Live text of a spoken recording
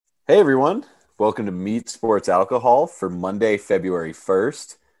Hey everyone, welcome to Meat Sports Alcohol for Monday, February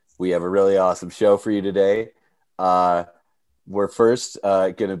 1st. We have a really awesome show for you today. We're first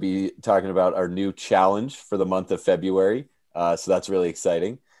going to be talking about our new challenge for the month of February. So that's really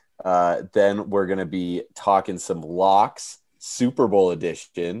exciting. Then we're going to be talking some locks, Super Bowl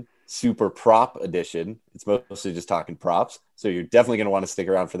edition, Super Prop edition. It's mostly just talking props. So you're definitely going to want to stick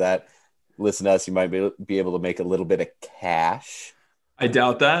around for that. Listen to us. You might be able to make a little bit of cash. I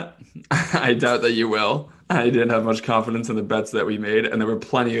doubt that. I doubt that you will. I didn't have much confidence in the bets that we made, and there were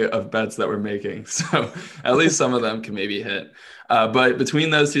plenty of bets that we're making. So at least some of them can maybe hit. But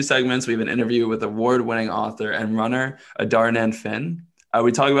between those two segments, we have an interview with award-winning author and runner Adharanand Finn.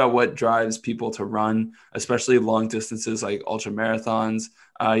 We talk about what drives people to run, especially long distances like ultramarathons.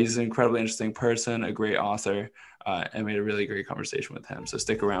 He's an incredibly interesting person, a great author, and we had a really great conversation with him. So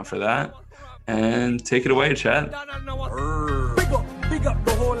stick around for that. And take it away, Chad. Big up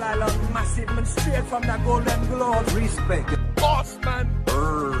the whole island, massive man, straight from the Golden Globes. Respect. Boss man.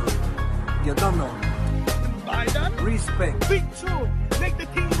 You don't know. By that. Respect. Big tune. Make the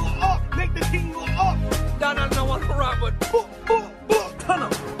king go up. Make the king go up. Don't know what Robert. Turn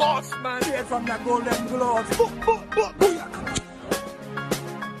up. Boss man. Straight from the Golden Globes.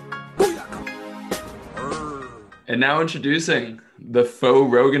 And now introducing the Faux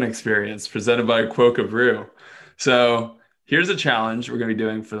Rogan Experience presented by Quokka Brew. So here's a challenge we're going to be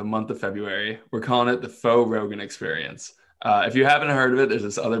doing for the month of February. We're calling it the Faux Rogan Experience. If you haven't heard of it, there's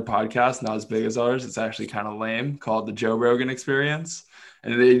this other podcast, not as big as ours. It's actually kind of lame, called the Joe Rogan Experience.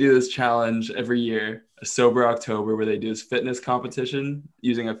 And they do this challenge every year, a Sober October, where they do this fitness competition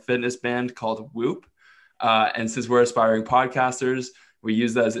using a fitness band called Whoop. And since we're aspiring podcasters, we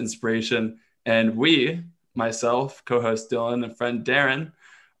use that as inspiration. And we, myself, co-host Dylan, and friend Darren,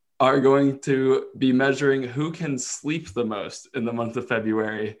 are going to be measuring who can sleep the most in the month of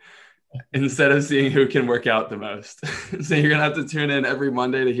February instead of seeing who can work out the most. So you're going to have to tune in every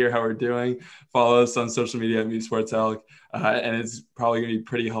Monday to hear how we're doing. Follow us on social media at Meat Sports Alc, and it's probably going to be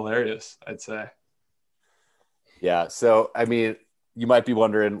pretty hilarious, I'd say. Yeah. So, I mean, you might be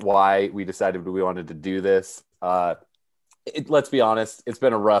wondering why we decided we wanted to do this. Let's be honest. It's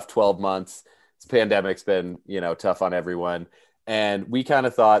been a rough 12 months. This pandemic's been, tough on everyone. And we kind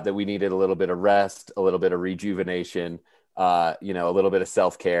of thought that we needed a little bit of rest, a little bit of rejuvenation, a little bit of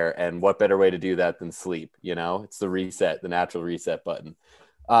self-care. And what better way to do that than sleep? It's the reset, the natural reset button.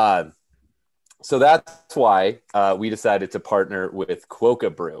 So that's why we decided to partner with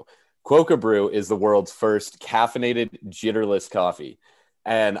Quokka Brew. Quokka Brew is the world's first caffeinated, jitterless coffee.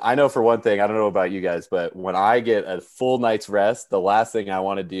 And I know for one thing, I don't know about you guys, but when I get a full night's rest, the last thing I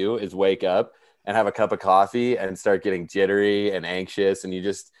want to do is wake up and have a cup of coffee and start getting jittery and anxious.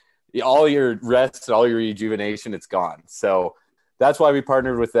 And all your rest, all your rejuvenation, it's gone. So that's why we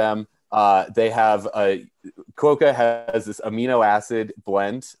partnered with them. Quokka has this amino acid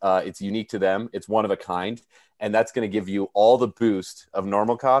blend. It's unique to them. It's one of a kind. And that's going to give you all the boost of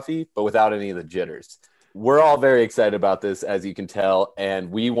normal coffee, but without any of the jitters. We're all very excited about this, as you can tell.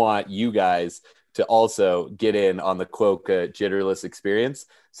 And we want you guys to also get in on the Quokka Jitterless experience.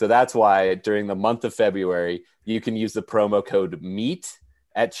 So that's why during the month of February, you can use the promo code MEAT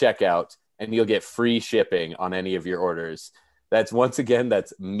at checkout and you'll get free shipping on any of your orders. That's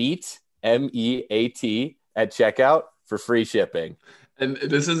MEAT, MEAT at checkout for free shipping. And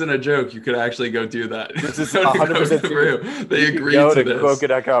this isn't a joke. You could actually go do that. This is 100% true. They agreed go to this.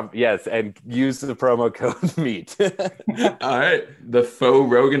 Quokka.com. Yes, and use the promo code MEAT. All right. The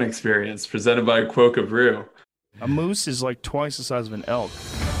Faux Rogan Experience presented by Quokka Brew. A moose is like twice the size of an elk.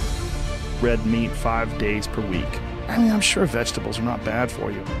 Red meat 5 days per week. I mean, I'm sure vegetables are not bad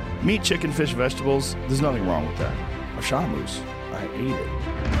for you. Meat, chicken, fish, vegetables, there's nothing wrong with that. I've shot a moose. I ate it.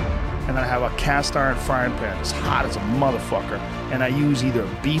 And I have a cast iron frying pan as hot as a motherfucker. And I use either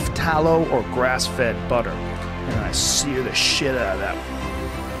beef tallow or grass-fed butter. And I sear the shit out of that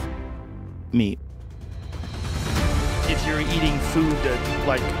meat. If you're eating food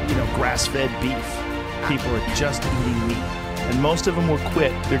like, grass-fed beef, people are just eating meat. And most of them will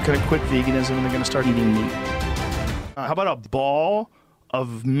quit. They're going to quit veganism and they're going to start eating meat. How about a ball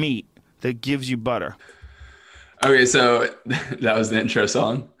of meat that gives you butter? Okay, so that was the intro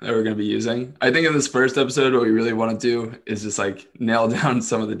song that we're going to be using. I think in this first episode, what we really want to do is just nail down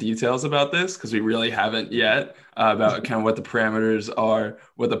some of the details about this, because we really haven't yet, about kind of what the parameters are,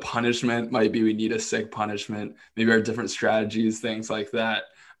 what the punishment might be. We need a sick punishment, maybe our different strategies, things like that.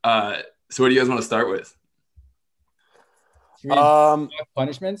 So what do you guys want to start with?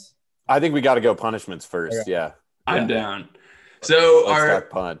 Punishments? I think we got to go punishments first. Okay. Yeah. I'm down. So Let's talk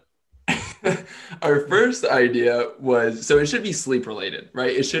pun. Our first idea was, so it should be sleep related,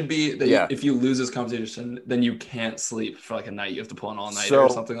 right? It should be that if you lose this competition, then you can't sleep for like a night. You have to pull an all-nighter or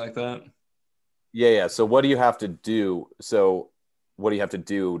something like that. Yeah. So what do you have to do? What do you have to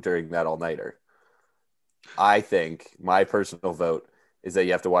do during that all-nighter? I think my personal vote is that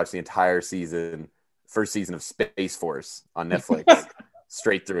you have to watch the entire first season of Space Force on Netflix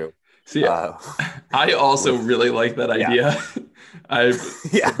straight through. See, I also really like that idea. I've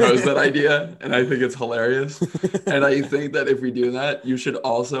proposed that idea, and I think it's hilarious. And I think that if we do that, you should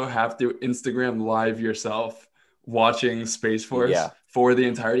also have to Instagram live yourself watching Space Force for the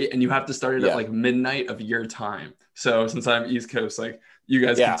entirety, and you have to start it at like midnight of your time. So since I'm East Coast, like you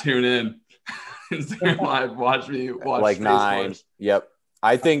guys can tune in, Instagram live, watch me watch like Space 9. Force. Yep.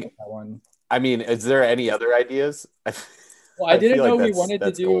 I think. I mean, is there any other ideas? Well, I didn't know we wanted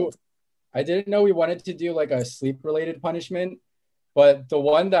to do. Gold. I didn't know we wanted to do like a sleep-related punishment, but the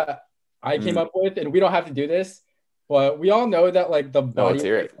one that I came up with, and we don't have to do this, but we all know that like the body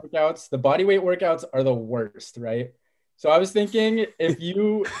weight workouts are the worst, right? So I was thinking if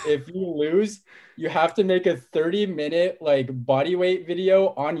you lose, you have to make a 30-minute like body weight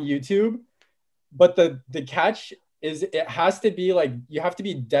video on YouTube, but the catch is it has to be like you have to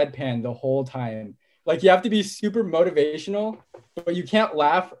be deadpan the whole time. Like you have to be super motivational, but you can't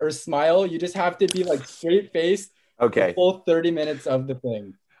laugh or smile. You just have to be like straight faced. Okay. The full 30 minutes of the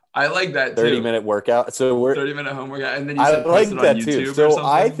thing. I like that too. 30-minute workout. So we're 30-minute home workout. And then you said like post it that on too. YouTube So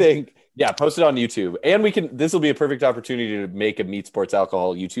I think, post it on YouTube. And this will be a perfect opportunity to make a Meat Sports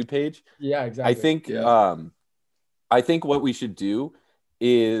Alcohol YouTube page. Yeah, exactly. I think what we should do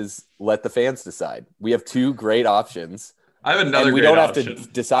is let the fans decide. We have two great options. I have another we great don't option. have to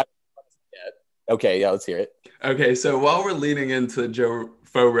decide yet. Okay, let's hear it. Okay, so while we're leaning into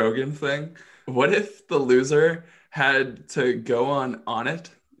Faux Rogan thing, what if the loser had to go on it,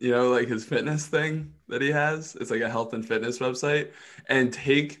 like his fitness thing that he has? It's like a health and fitness website, and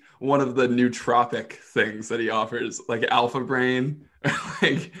take one of the nootropic things that he offers, like Alpha Brain, or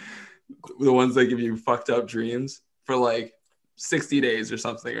like the ones that give you fucked up dreams for like 60 days or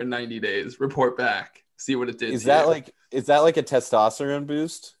something, or 90 days, report back, see what it did. Is that like a testosterone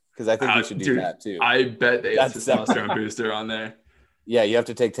boost? Because I think we should do that too. I bet they have testosterone booster on there. Yeah, you have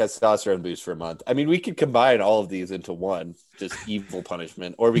to take testosterone boost for a month. I mean, we could combine all of these into one, just evil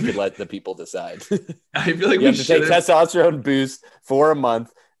punishment, or we could let the people decide. I feel like you have to take testosterone boost for a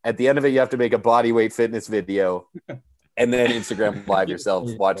month. At the end of it, you have to make a body weight fitness video, and then Instagram live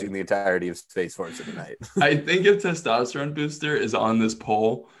yourself watching the entirety of Space Force in the night. I think if testosterone booster is on this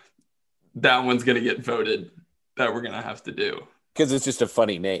poll, that one's gonna get voted. That we're gonna have to do. Because it's just a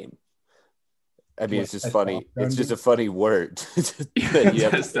funny name. I mean, it's just funny. It's just a funny word.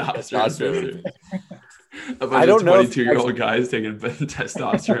 Testosterone. A bunch of 22-year-old guys taking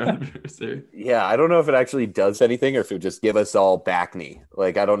testosterone booster. Yeah, I don't know if it actually does anything or if it would just give us all back knee.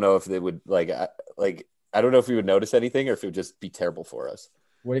 Like, I don't know if it would I don't know if we would notice anything or if it would just be terrible for us.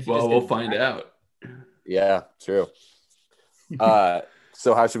 We'll find out. Yeah, true.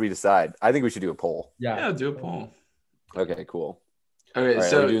 So how should we decide? I think we should do a poll. Yeah, do a poll. Okay, cool. Okay, right,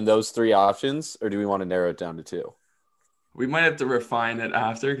 so are we doing those three options, or do we want to narrow it down to two? We might have to refine it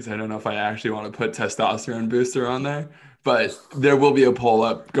after, because I don't know if I actually want to put testosterone booster on there. But there will be a poll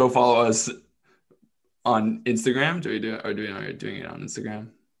up. Go follow us on Instagram. Are we doing it on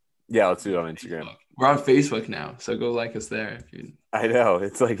Instagram? Yeah, let's do it on Instagram. We're on Facebook now, so go like us there. I know.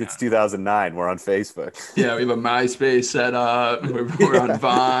 It's like it's 2009. We're on Facebook. Yeah, we have a MySpace set up. We're on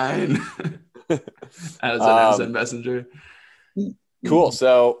Vine as an MSN Messenger. Cool.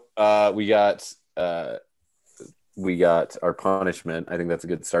 So we got our punishment. I think that's a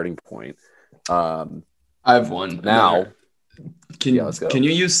good starting point. I have one now. Let's go. Can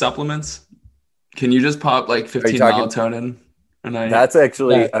you use supplements? Can you just pop like 15 melatonin a night? That's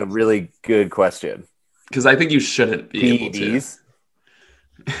actually a really good question. Because I think you shouldn't be PEDs?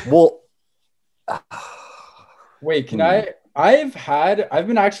 Well, wait, can I've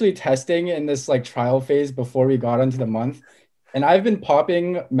been actually testing in this like trial phase before we got into the month, and I've been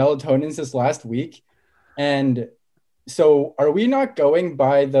popping melatonin this last week. And so are we not going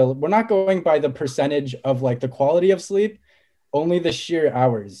by we're not going by the percentage of like the quality of sleep, only the sheer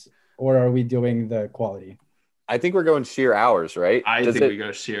hours, or are we doing the quality? I think we're going sheer hours, right? I think we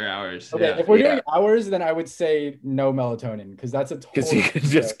go sheer hours. Okay, if we're doing hours, then I would say no melatonin, because that's a total. You can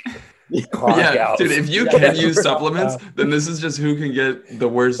just out. Dude, if you can use supplements, then this is just who can get the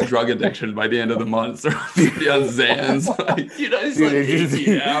worst drug addiction by the end of the month. So be on Zans, like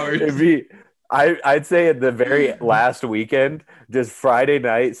 18 hours. I'd say at the very last weekend, just Friday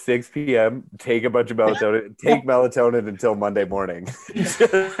night, 6 p.m., take a bunch of melatonin, take melatonin until Monday morning.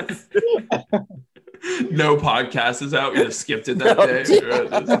 No podcast is out. We just skipped it that day.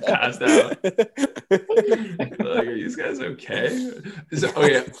 Just passed out. Like, are these guys okay?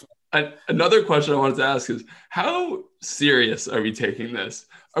 Okay. Another question I wanted to ask is, how serious are we taking this?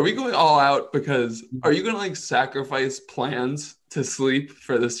 Are we going all out? Because are you going to like sacrifice plans to sleep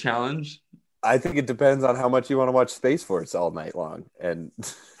for this challenge? I think it depends on how much you want to watch Space Force all night long and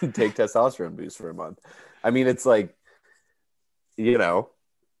take testosterone boost for a month. I mean, it's like,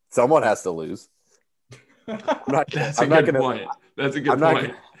 someone has to lose. That's a good point.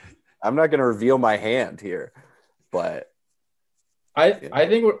 I'm not going to reveal my hand here, but I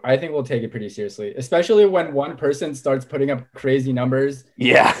think we'll take it pretty seriously, especially when one person starts putting up crazy numbers.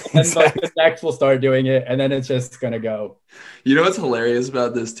 Yeah, and the next will start doing it, and then it's just gonna go. You know what's hilarious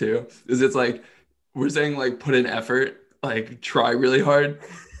about this too is it's like we're saying like put in effort, like try really hard.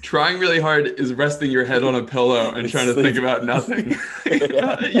 Trying really hard is resting your head on a pillow and trying to think about nothing.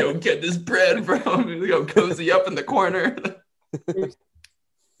 Yo, get this bread, bro. Go cozy up in the corner.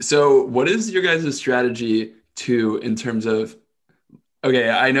 So, what is your guys' strategy in terms of?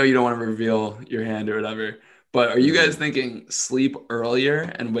 Okay, I know you don't want to reveal your hand or whatever, but are you guys thinking sleep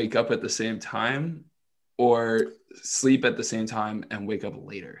earlier and wake up at the same time, or sleep at the same time and wake up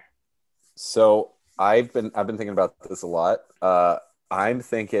later? So I've been thinking about this a lot. I'm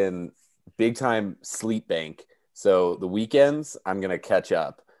thinking big time sleep bank. So the weekends, I'm gonna catch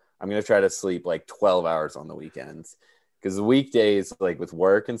up. I'm gonna try to sleep like 12 hours on the weekends, because the weekdays, like with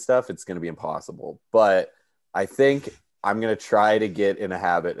work and stuff, it's gonna be impossible. But I think I'm going to try to get in a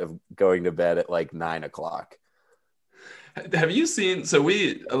habit of going to bed at like 9 o'clock. Have you seen, so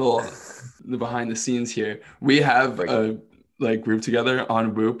the behind the scenes here, we have a like group together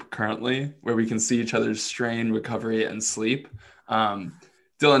on Whoop currently where we can see each other's strain, recovery, and sleep.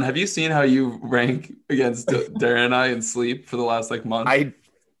 Dylan, have you seen how you rank against Darren and I in sleep for the last like month?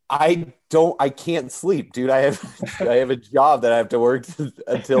 I can't sleep, dude. I have a job that I have to work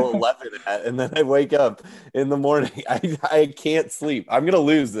until 11 at, and then I wake up in the morning. I can't sleep. I'm going to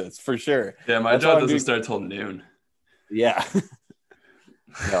lose this for sure. Yeah, my job doesn't start till noon. Yeah.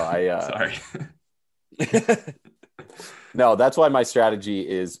 No, sorry. No, that's why my strategy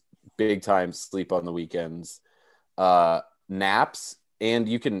is big time sleep on the weekends. Naps, and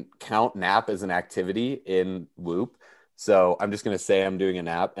you can count nap as an activity in Whoop. So I'm just going to say I'm doing a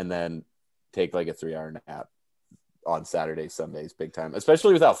nap and then take like a 3-hour nap on Saturdays, Sundays, big time,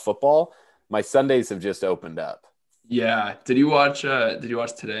 especially without football. My Sundays have just opened up. Yeah. Did you watch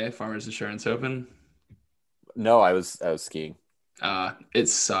today, Farmers Insurance Open? No, I was skiing. It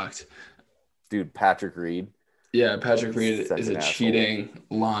sucked. Dude, Patrick Reed. Yeah. Patrick Reed is a cheating,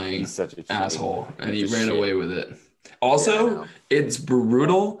 lying asshole, and he ran away with it. Also, it's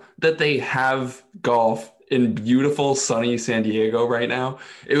brutal that they have golf in beautiful sunny San Diego right now.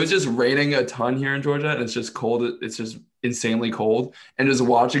 It was just raining a ton here in Georgia, and it's just cold. It's just insanely cold. And just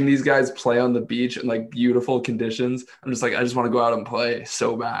watching these guys play on the beach in like beautiful conditions, I'm just like, I just want to go out and play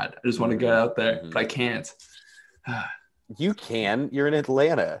so bad. I just want to get out there, but I can't. You can. You're in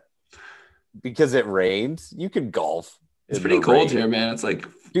Atlanta. Because it rains, you can golf. It's pretty cold here, man. It's like,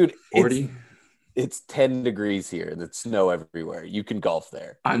 dude, 40. It's 10 degrees here and it's snow everywhere. You can golf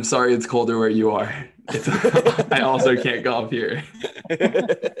there. I'm sorry it's colder where you are. I also can't golf here.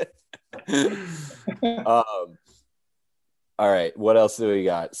 All right. What else do we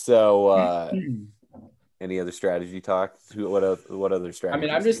got? So any other strategy talk? What other strategy? I mean,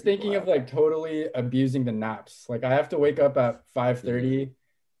 I'm just thinking of like totally abusing the naps. Like I have to wake up at 5:30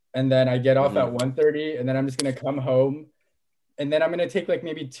 and then I get off at 1:30 and then I'm just going to come home. And then I'm going to take like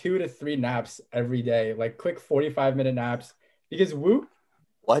maybe 2 to 3 naps every day, like quick 45-minute naps. Because Whoop.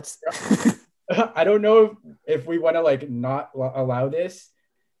 What? I don't know if we want to like not allow this,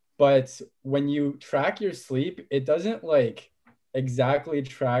 but when you track your sleep, it doesn't like exactly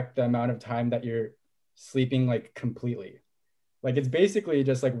track the amount of time that you're sleeping like completely. Like it's basically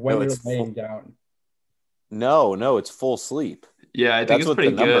just like when you're laying down. No, it's full sleep. Yeah, I think it's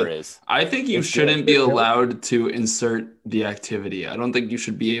pretty good. I think you shouldn't be allowed to insert the activity. I don't think you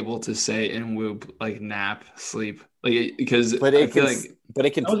should be able to say in Whoop like nap, sleep, like because But it can.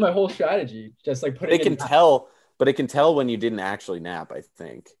 That was my whole strategy. Just like it can tell when you didn't actually nap. I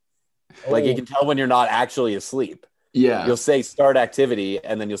think, like it can tell when you're not actually asleep. Yeah, you'll say start activity,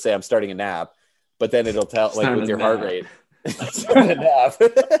 and then you'll say I'm starting a nap, but then it'll tell like with your heart rate. Start a nap.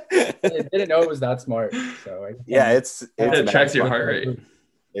 I didn't know it was that smart. So it tracks your heart rate.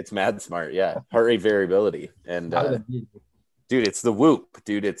 It's mad smart. Yeah, heart rate variability, and dude, it's the Whoop,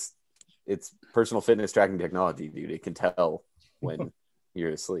 dude. It's personal fitness tracking technology, dude. It can tell when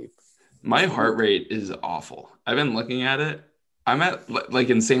you're asleep. My heart rate is awful. I've been looking at it. I'm at like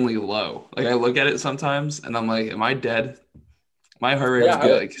insanely low. Like I look at it sometimes and I'm like, am I dead? My heart rate would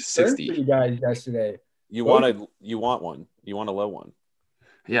be like 60. For you guys yesterday. You want one. You want a low one.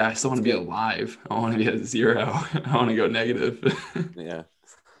 Yeah, I still want to be alive. I want to be at 0. I want to go negative. Yeah.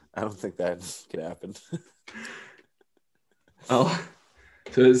 I don't think that could happen. Well,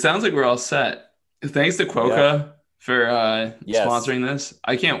 so it sounds like we're all set. Thanks to Quokka for sponsoring this.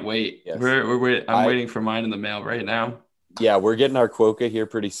 I can't wait. Yes. I'm waiting for mine in the mail right now. Yeah, we're getting our Quokka here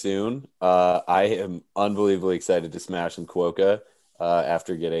pretty soon. I am unbelievably excited to smash some Quokka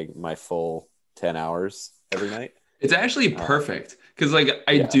after getting my full 10 hours every night. It's actually perfect because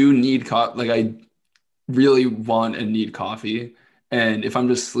I do need coffee. Like I really want and need coffee. And if I'm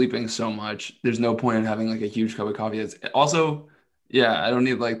just sleeping so much, there's no point in having like a huge cup of coffee. It's also, I don't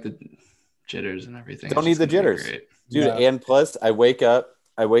need like the jitters and everything. Don't need the jitters, dude. Yeah. And plus, I wake up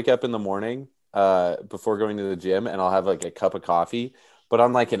in the morning before going to the gym, and I'll have like a cup of coffee, but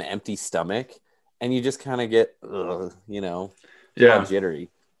on like an empty stomach, and you just kind of get, jittery.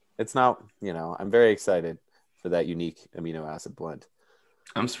 It's not, I'm very excited for that unique amino acid blend.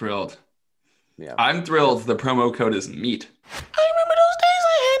 I'm thrilled. Yeah, I'm thrilled. The promo code is MEAT. I remember those days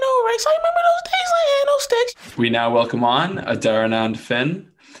I had no rights. I remember those days I had no sticks. We now welcome on Adharanand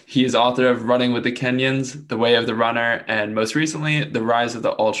Finn. He is author of Running with the Kenyans, The Way of the Runner, and most recently, The Rise of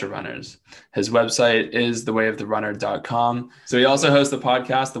the Ultra Runners. His website is thewayofthерunner.com. So he also hosts the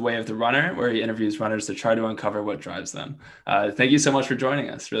podcast, The Way of the Runner, where he interviews runners to try to uncover what drives them. Thank you so much for joining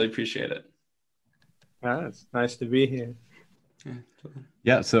us. Really appreciate it. It's nice to be here.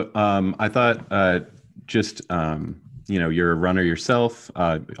 Yeah, so I thought you're a runner yourself.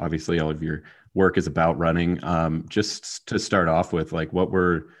 Obviously, all of your work is about running. Just to start off with, like,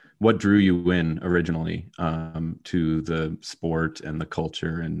 what drew you in originally to the sport and the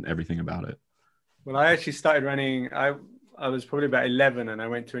culture and everything about it? Well, I actually started running. I was probably about 11, and I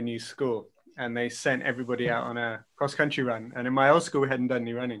went to a new school, and they sent everybody out on a cross-country run. And in my old school, we hadn't done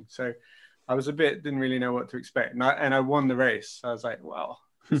any running, so I was didn't really know what to expect. And I won the race. So I was like, wow,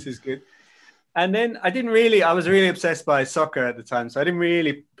 this is good. And then I was really obsessed by soccer at the time. So I didn't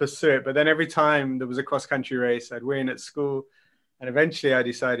really pursue it. But then every time there was a cross country race, I'd win at school. And eventually I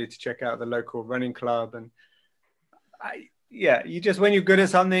decided to check out the local running club. And when you're good at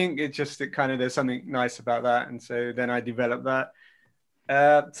something, there's something nice about that. And so then I developed that.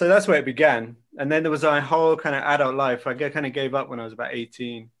 So that's where it began. And then there was my whole kind of adult life. I kind of gave up when I was about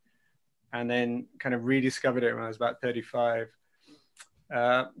 18. And then kind of rediscovered it when I was about 35.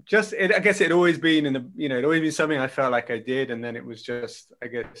 I guess it'd always been it'd always been something I felt like I did. And then it was just, I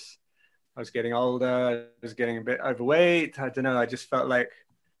guess I was getting older, I was getting a bit overweight. I don't know. I just felt like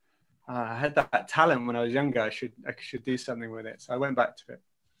I had that talent when I was younger. I should do something with it. So I went back to it.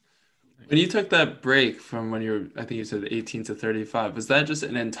 When you took that break from when you were, I think you said 18 to 35, was that just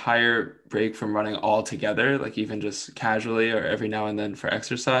an entire break from running altogether? Like even just casually or every now and then for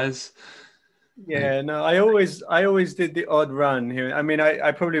exercise? Yeah, no, I always did the odd run here. I mean,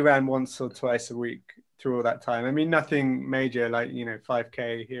 I probably ran once or twice a week through all that time. I mean, nothing major like,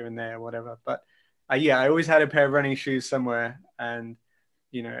 5K here and there, whatever. But I always had a pair of running shoes somewhere. And,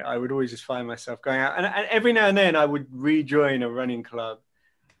 I would always just find myself going out. And every now and then I would rejoin a running club.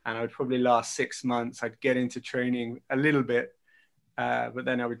 And I would probably last 6 months. I'd get into training a little bit. But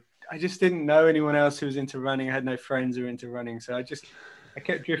then I just didn't know anyone else who was into running. I had no friends who were into running. So I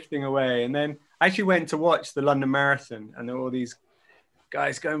kept drifting away. And then I actually went to watch the London Marathon, and there were all these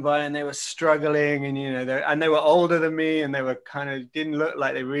guys going by and they were struggling, and they were older than me, and they were didn't look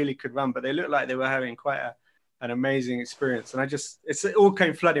like they really could run, but they looked like they were having quite an amazing experience. And it all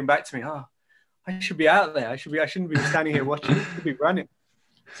came flooding back to me. Oh, I should be out there. I shouldn't be standing here watching. I should be running.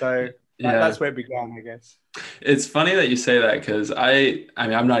 So that's where it began, I guess. It's funny that you say that, because I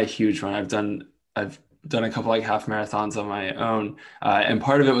mean, I'm not a huge runner. I've done a couple like half marathons on my own. And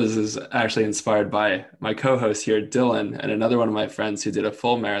part of it was actually inspired by my co-host here, Dylan, and another one of my friends who did a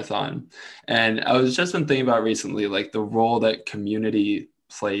full marathon. And I was just been thinking about recently, like the role that community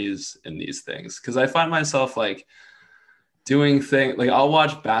plays in these things. Cause I find myself like doing things, like I'll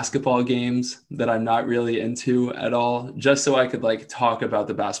watch basketball games that I'm not really into at all, just so I could like talk about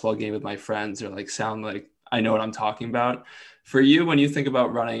the basketball game with my friends, or like sound like I know what I'm talking about. For you, when you think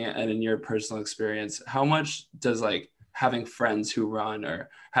about running and in your personal experience, how much does like having friends who run or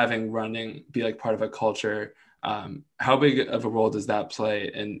having running be like part of a culture? How big of a role does that play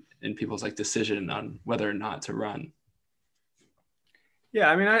in people's like decision on whether or not to run? Yeah,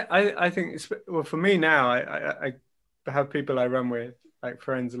 I mean, I think for me now, I have people I run with, like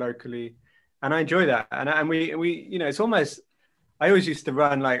friends locally, and I enjoy that. And we you know, it's almost, I always used to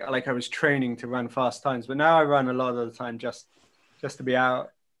run like I was training to run fast times, but now I run a lot of the time just to be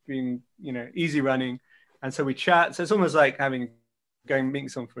out, being, you know, easy running. And so we chat. So it's almost like going meeting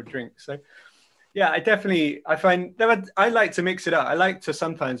someone for a drink. So yeah, I find that I like to mix it up. I like to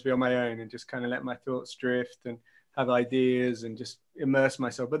sometimes be on my own and just kind of let my thoughts drift and have ideas and just immerse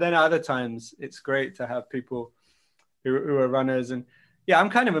myself. But then other times it's great to have people who are runners. And yeah, I'm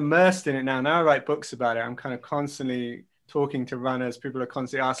kind of immersed in it now. Now I write books about it. I'm kind of constantly talking to runners. People are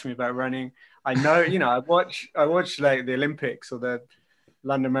constantly asking me about running. I know, you know, I watch like the Olympics or the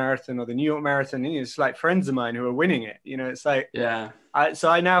London Marathon or the New York Marathon. And it's like friends of mine who are winning it. You know, it's like, yeah. So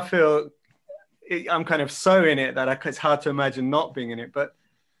I now feel I'm kind of so in it that it's hard to imagine not being in it. But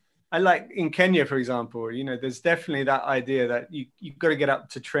I like in Kenya, for example, you know, there's definitely that idea that you've got to get up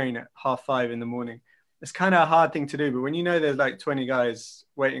to train at 5:30 in the morning. It's kind of a hard thing to do, but when you know there's like 20 guys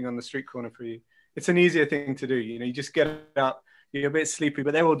waiting on the street corner for you, it's an easier thing to do. You know, you just get up, you're a bit sleepy,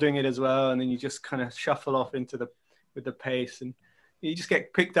 but they're all doing it as well. And then you just kind of shuffle off with the pace, and you just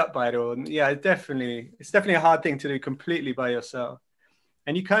get picked up by it all. And yeah, it's definitely a hard thing to do completely by yourself.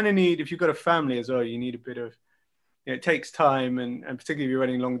 And you kind of need, if you've got a family as well, you need a bit of, you know, it takes time, and particularly if you're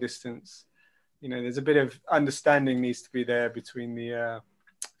running long distance, you know, there's a bit of understanding needs to be there between your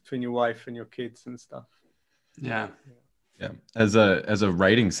wife and your kids and stuff. Yeah. As a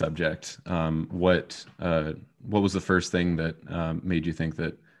writing subject, what was the first thing that made you think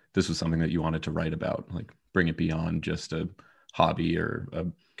that this was something that you wanted to write about, like bring it beyond just a hobby or a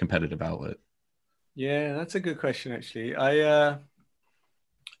competitive outlet? Yeah, that's a good question, actually.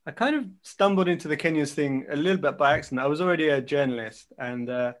 I kind of stumbled into the Kenyans thing a little bit by accident. I was already a journalist, and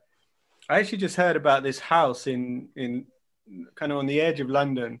I actually just heard about this house in kind of on the edge of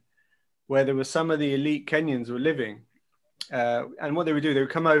London, where there were some of the elite Kenyans were living. And what they would do, they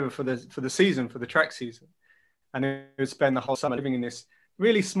would come over for the season, for the track season, and they would spend the whole summer living in this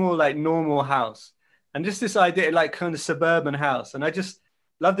really small, like normal house. And just this idea, like kind of suburban house. And I just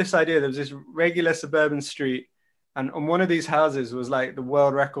love this idea. There was this regular suburban street, and on one of these houses was like the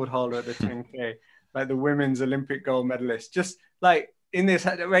world record holder at the 10K, like the women's Olympic gold medalist, just like in this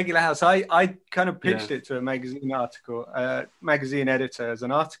regular house. I kind of pitched it to a magazine editor as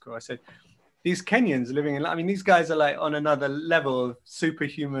an article. I said, these Kenyans living in, I mean, these guys are like on another level of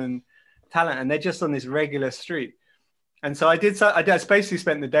superhuman talent, and they're just on this regular street. And so I basically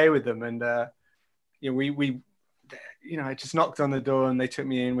spent the day with them, and you know, I just knocked on the door and they took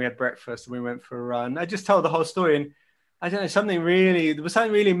me in. We had breakfast and we went for a run. I just told the whole story, and I don't know, there was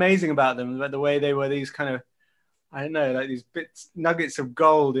something really amazing about them, about the way they were these kind of, I don't know, like these nuggets of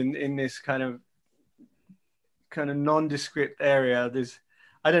gold in this kind of nondescript area.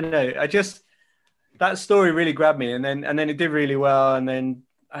 I don't know. That story really grabbed me, and then it did really well. And then,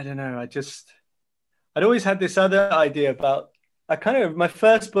 I don't know, I'd always had this other idea about, my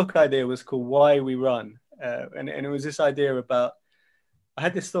first book idea was called Why We Run. And it was this idea about, I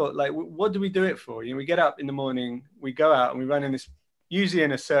had this thought, like, what do we do it for? You know, we get up in the morning, we go out and we run in this, usually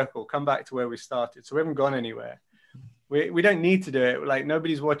in a circle, come back to where we started. So we haven't gone anywhere. We don't need to do it. Like,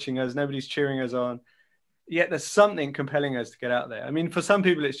 nobody's watching us, nobody's cheering us on. Yet there's something compelling us to get out there. I mean, for some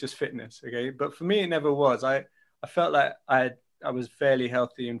people it's just fitness, okay? But for me, it never was. I felt like I was fairly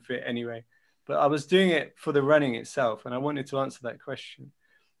healthy and fit anyway, but I was doing it for the running itself, and I wanted to answer that question.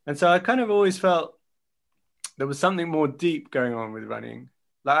 And so I kind of always felt there was something more deep going on with running.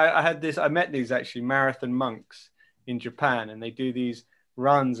 Like I met these actually marathon monks in Japan, and they do these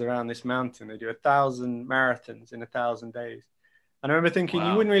runs around this mountain. They do 1,000 marathons in 1,000 days. And I remember thinking,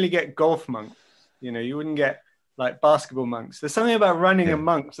 You wouldn't really get golf monks. You know, you wouldn't get like basketball monks. There's something about running and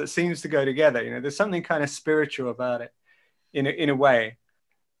monks that seems to go together. You know, there's something kind of spiritual about it in a way.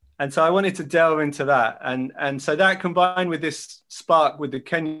 And so I wanted to delve into that. And so that combined with this spark with the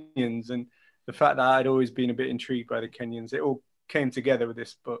Kenyans and the fact that I'd always been a bit intrigued by the Kenyans, it all came together with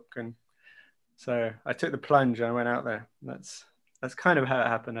this book. And so I took the plunge and I went out there. That's kind of how it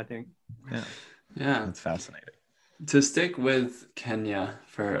happened, I think. Yeah. That's fascinating. To stick with Kenya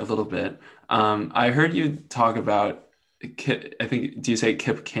for a little bit, I heard you talk about, I think, do you say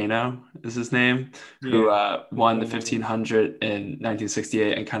Kip Keino is his name? Yeah. Who won the 1500 in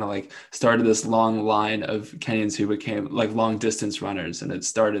 1968 and kind of like started this long line of Kenyans who became like long distance runners. And it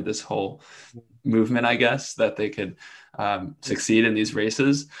started this whole movement, I guess, that they could succeed in these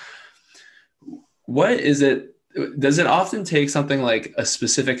races. What is it? Does it often take something like a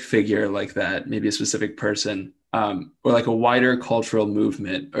specific figure like that, maybe a specific person, or like a wider cultural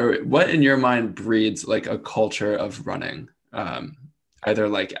movement, or what in your mind breeds like a culture of running, either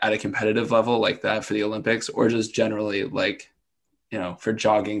like at a competitive level like that for the Olympics, or just generally like for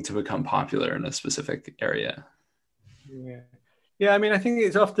jogging to become popular in a specific area? Yeah. I mean, I think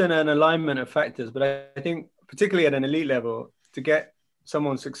it's often an alignment of factors, but I think particularly at an elite level, to get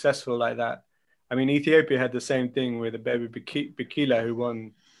someone successful like that. I mean, Ethiopia had the same thing with Abebe Bikila, who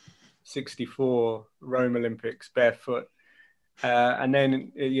won 64 Rome Olympics barefoot. And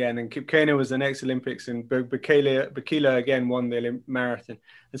then Kipkeino was the next Olympics, and Bikila again won the marathon.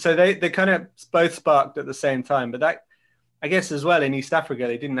 And so they kind of both sparked at the same time. But that, I guess, as well, in East Africa,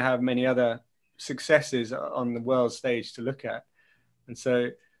 they didn't have many other successes on the world stage to look at. And so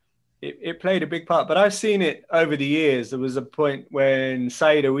it played a big part. But I've seen it over the years. There was a point when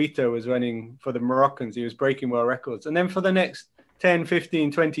Said Owito was running for the Moroccans. He was breaking world records. And then for the next 10,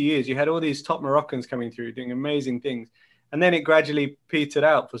 15, 20 years, you had all these top Moroccans coming through doing amazing things. And then it gradually petered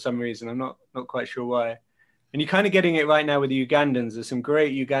out for some reason. I'm not quite sure why. And you're kind of getting it right now with the Ugandans. There's some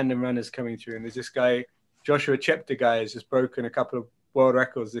great Ugandan runners coming through. And there's this guy, Joshua Cheptegei, has just broken a couple of world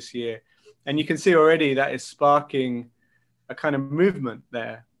records this year. And you can see already that is sparking a kind of movement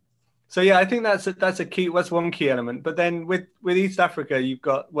there. So yeah, I think that's a key. That's one key element. But then with East Africa, you've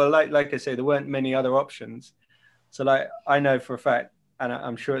got, well, like I say, there weren't many other options. So like I know for a fact, and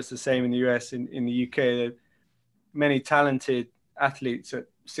I'm sure it's the same in the US, in the UK, there many talented athletes at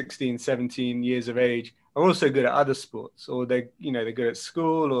 16, 17 years of age are also good at other sports, or they're good at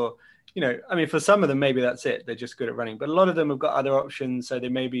school, or, I mean, for some of them, maybe that's it. They're just good at running, but a lot of them have got other options. So they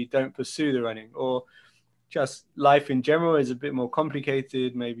maybe don't pursue the running, or just life in general is a bit more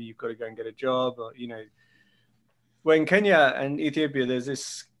complicated. Maybe you've got to go and get a job, or, well, in Kenya and Ethiopia, there's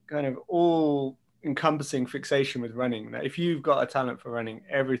this kind of all encompassing fixation with running, that if you've got a talent for running,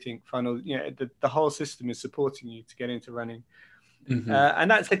 everything funnels, the whole system is supporting you to get into running. Mm-hmm.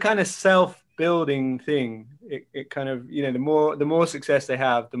 And that's the kind of self-building thing. It kind of, the more success they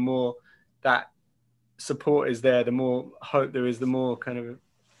have, the more that support is there, the more hope there is, the more kind of,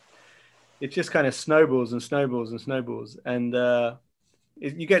 it just kind of snowballs and snowballs and snowballs. And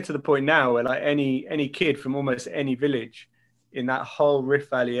you get to the point now where like any kid from almost any village in that whole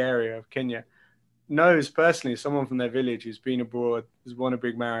Rift Valley area of Kenya knows personally someone from their village who's been abroad, has won a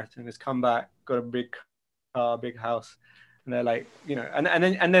big marathon, has come back, got a big car, big house. And they're like,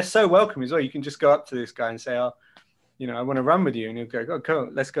 and they're so welcome as well. You can just go up to this guy and say, oh, I want to run with you. And he'll go, oh, cool,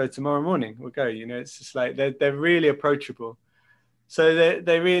 let's go tomorrow morning. We'll go. It's just like, they're really approachable. So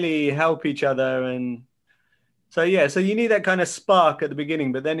they really help each other. And so, yeah, so you need that kind of spark at the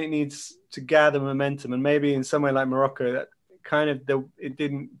beginning, but then it needs to gather momentum. And maybe in somewhere like Morocco, that kind of, it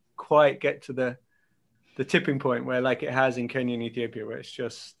didn't quite get to the tipping point where like it has in Kenya and Ethiopia, where it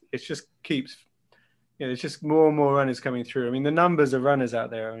just keeps, there's just more and more runners coming through. I mean, the numbers of runners out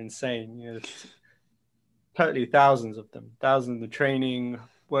there are insane. There's totally thousands of them training,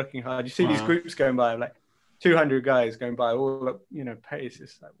 working hard. You see these groups going by, like 200 guys going by all up, pace.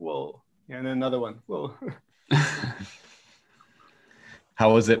 It's like, whoa. And then another one, whoa.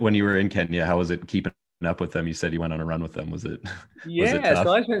 How was it when you were in Kenya? How was it keeping up with them? You said you went on a run with them. Was it tough?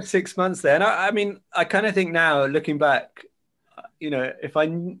 So I spent 6 months there. And I mean, I kind of think now, looking back, if I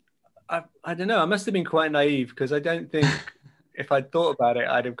don't know, I must have been quite naive, because I don't think if I'd thought about it,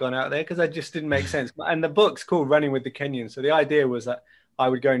 I'd have gone out there, because I just didn't make sense. And the book's called Running with the Kenyans. So the idea was that I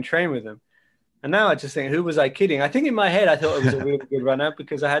would go and train with them. And now I just think, who was I kidding? I think in my head, I thought I was a really good runner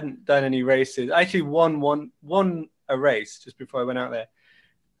because I hadn't done any races. I actually won a race just before I went out there.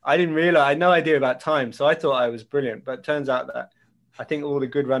 I didn't realize, I had no idea about time. So I thought I was brilliant, but it turns out that I think all the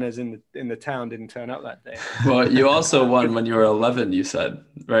good runners in the town didn't turn up that day. Well, you also won when you were 11, you said,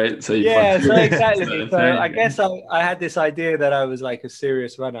 right? So so exactly. So I guess I had this idea that I was like a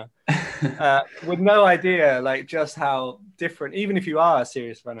serious runner, with no idea like just how different, even if you are a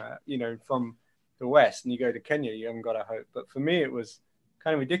serious runner, from the West and you go to Kenya, you haven't got a hope. But for me, it was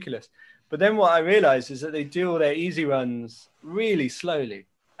kind of ridiculous. But then what I realized is that they do all their easy runs really slowly.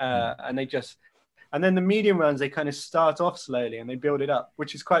 And then the medium runs, they kind of start off slowly and they build it up,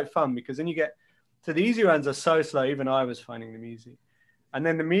 which is quite fun, because then you get to the easy runs are so slow. Even I was finding them easy. And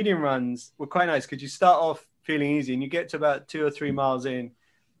then the medium runs were quite nice, because you start off feeling easy and you get to about 2 or 3 miles in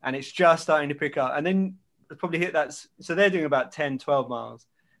and it's just starting to pick up. And then probably hit that. So they're doing about 10, 12 miles.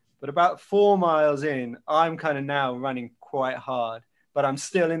 But about 4 miles in, I'm kind of now running quite hard, but I'm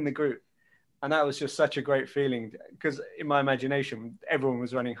still in the group. And that was just such a great feeling, because in my imagination, everyone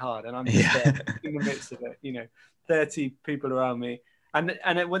was running hard and I'm just there in the midst of it, 30 people around me. And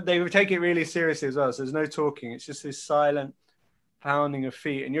they would take it really seriously as well. So there's no talking. It's just this silent pounding of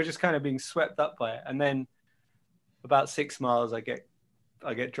feet and you're just kind of being swept up by it. And then about 6 miles, I get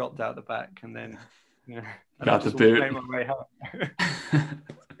dropped out the back, and then, got the boot. Make my way home.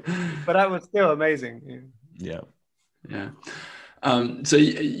 But that was still amazing. Yeah. So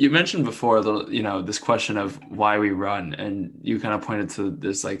you mentioned before this question of why we run, and you kind of pointed to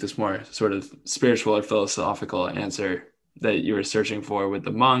this more sort of spiritual or philosophical answer that you were searching for with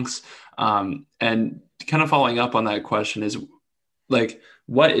the monks. And kind of following up on that question is like,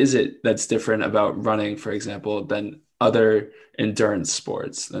 what is it that's different about running, for example, than other endurance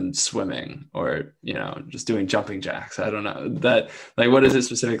sports, than swimming or, just doing jumping jacks? I don't know that, like, what is it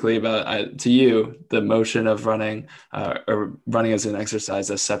specifically about to you, the motion of running or running as an exercise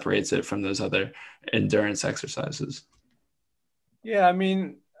that separates it from those other endurance exercises? Yeah, I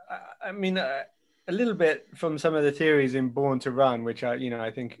mean, a little bit from some of the theories in Born to Run, which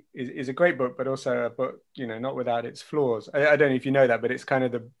I think is a great book, but also a book, not without its flaws. I don't know if you know that, but it's kind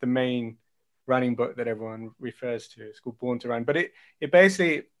of the main running book that everyone refers to. It's called Born to Run. But it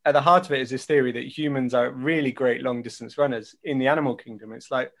basically, at the heart of it is this theory that humans are really great long distance runners in the animal kingdom.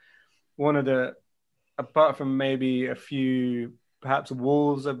 It's like one of the, apart from maybe a few, perhaps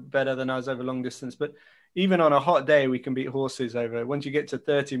wolves are better than us over long distance, but even on a hot day, we can beat horses over. Once you get to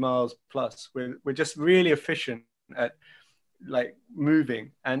 30 miles plus, we're just really efficient at like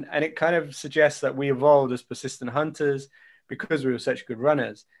moving. And it kind of suggests that we evolved as persistent hunters because we were such good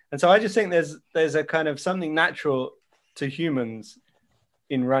runners. And so I just think there's a kind of something natural to humans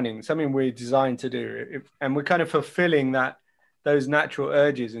in running, something we're designed to do. And we're kind of fulfilling those natural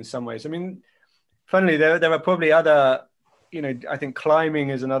urges in some ways. I mean, funnily, there are probably other, I think climbing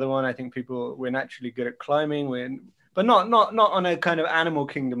is another one. I think we're naturally good at climbing, but not on a kind of animal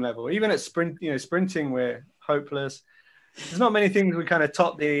kingdom level. Even at sprinting, we're hopeless. There's not many things we kind of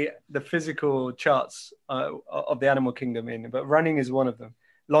top the physical charts of the animal kingdom in, but running is one of them,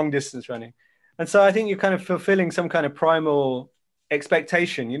 long distance running. And so I think you're kind of fulfilling some kind of primal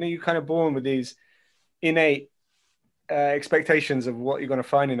expectation. You're kind of born with these innate expectations of what you're going to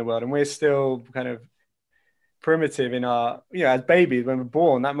find in the world. And we're still kind of primitive in our, as babies, when we're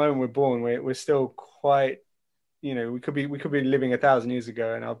born, that moment we're born, we're still quite, we could be living 1,000 years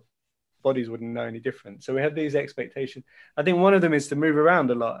ago and our bodies wouldn't know any different. So we have these expectations. I think one of them is to move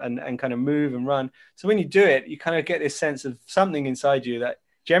around a lot and kind of move and run. So when you do it, you kind of get this sense of something inside you that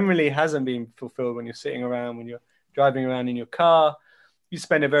generally hasn't been fulfilled when you're sitting around, when you're driving around in your car. You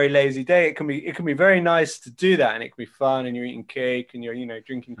spend a very lazy day. It can be very nice to do that, and it can be fun, and you're eating cake and you're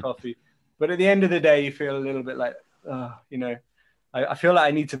drinking coffee. But at the end of the day, you feel a little bit like, I feel like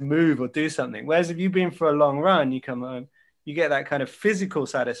I need to move or do something. Whereas if you've been for a long run, you come home, you get that kind of physical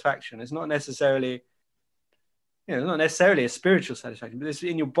satisfaction. It's not necessarily, a spiritual satisfaction, but it's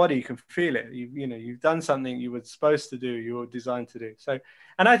in your body. You can feel it. You've done something you were supposed to do, you were designed to do. So,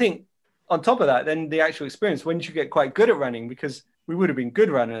 and I think on top of that, then the actual experience, when you get quite good at running, because we would have been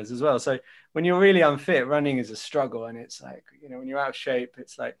good runners as well. So when you're really unfit, running is a struggle. And it's like, when you're out of shape,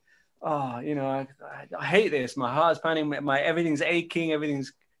 it's like, I hate this. My heart's pounding, everything's aching,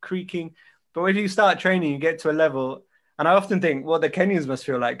 everything's creaking. But when you start training, you get to a level, and I often think what the Kenyans must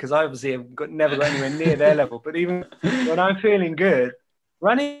feel like, because I obviously have never got anywhere near their level. But even when I'm feeling good,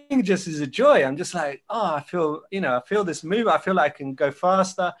 running just is a joy. I'm just like, I feel this move. I feel like I can go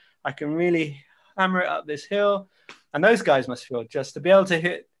faster. I can really hammer it up this hill. And those guys must feel just to be able to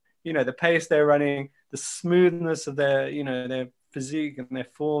hit, the pace they're running, the smoothness of their, their physique and their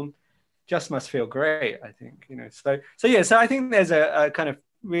form just must feel great, I think, So I think there's a kind of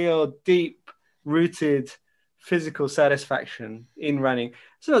real deep rooted physical satisfaction in running.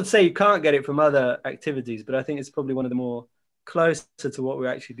 So not to say you can't get it from other activities, but I think it's probably one of the more closer to what we're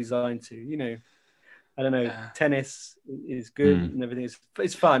actually designed to, I don't know, tennis is good and everything.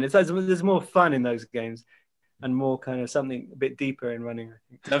 It's fun. There's more fun in those games and more kind of something a bit deeper in running, I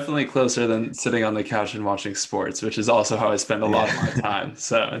think. Definitely closer than sitting on the couch and watching sports, which is also how I spend a lot of my time.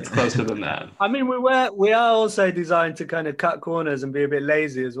 So it's closer than that. I mean, we are also designed to kind of cut corners and be a bit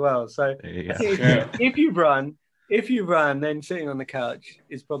lazy as well. So if you run, then sitting on the couch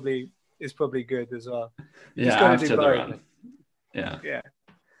is probably good as well. Yeah, after the run. Yeah.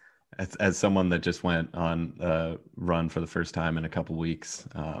 As someone that just went on a run for the first time in a couple weeks,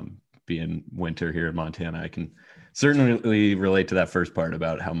 being winter here in Montana, I can certainly relate to that first part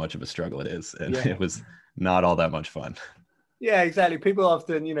about how much of a struggle it is. And it was not all that much fun. Yeah, exactly. People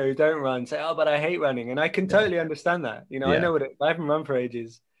often, who don't run say, but I hate running. And I can totally understand that. I know I haven't run for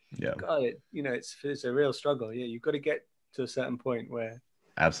ages. Yeah. God, it's a real struggle. Yeah. You've got to get to a certain point where.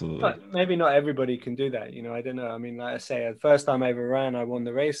 Absolutely. But maybe not everybody can do that. I don't know. I mean, like I say, the first time I ever ran, I won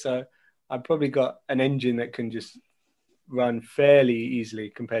the race. So I've probably got an engine that can just run fairly easily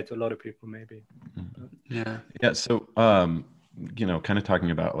compared to a lot of people, maybe. Yeah. So, kind of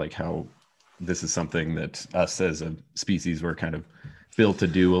talking about like how this is something that us as a species were kind of built to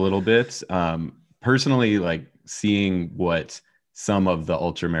do a little bit. Personally, like seeing what some of the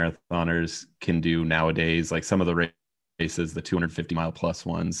ultra marathoners can do nowadays. Like some of the races, the 250-mile plus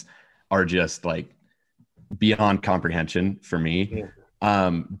ones, are just like beyond comprehension for me.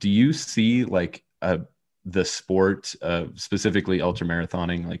 Do you see like the sport, specifically ultra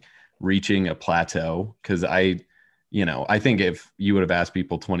marathoning, like reaching a plateau? Because I think if you would have asked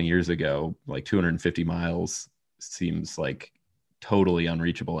people 20 years ago, like 250 miles seems like totally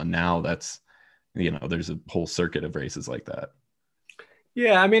unreachable, and now that's, there's a whole circuit of races like that.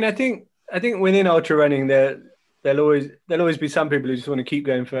 Yeah, I mean, I think within ultra running, there'll always be some people who just want to keep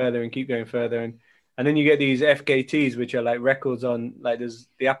going further and keep going further, and then you get these FKTs, which are like records on, like there's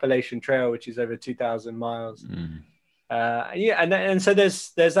the Appalachian Trail, which is over 2,000 miles. And so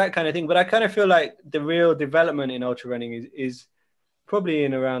there's that kind of thing. But I kind of feel like the real development in ultra running is probably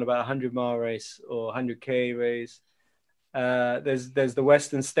in around about 100-mile race or 100K race. There's the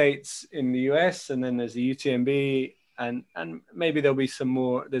Western States in the US, and then there's the UTMB. And maybe there'll be some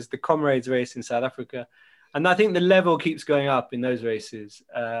more. There's the Comrades race in South Africa. And I think the level keeps going up in those races.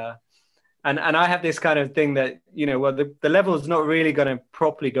 And I have this kind of thing that, the level is not really going to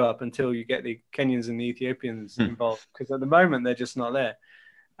properly go up until you get the Kenyans and the Ethiopians involved, because at the moment they're just not there.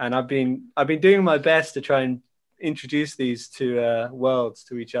 And I've been doing my best to try and introduce these two worlds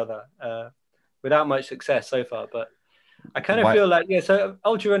to each other without much success so far. But I kind of feel like, so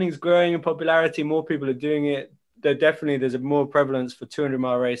ultra running is growing in popularity. More people are doing it. There's a more prevalence for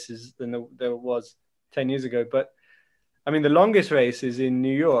 200-mile races than there was 10 years ago. But I mean, the longest race is in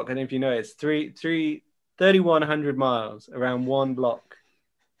New York. I don't know if you know, it's 3,100 miles around one block,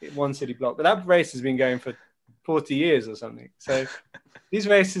 one city block. But that race has been going for 40 years or something. So these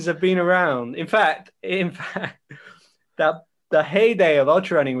races have been around. In fact, that the heyday of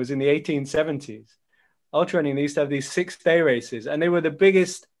ultra running was in the 1870s. Ultra running, they used to have these 6-day races, and they were the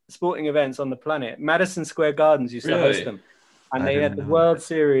biggest sporting events on the planet. Madison Square Gardens used to host them, and they had the World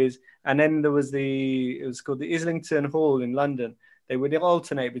Series, and then it was called the Islington Hall in London. They would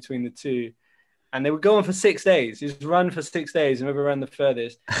alternate between the two, and they would go on for 6 days. You just run for 6 days, and whoever ran the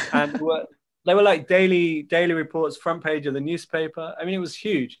furthest. And they were like daily reports, front page of the newspaper. I mean, it was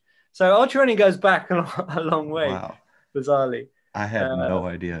huge. So ultra running goes back a long way. Wow. Bizarrely. I had no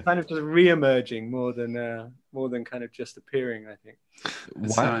idea. Kind of just re-emerging more than kind of just appearing, I think.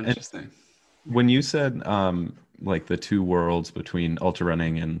 So interesting. When you said like the two worlds between ultra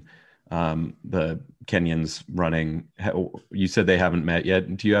running and the Kenyans running, you said they haven't met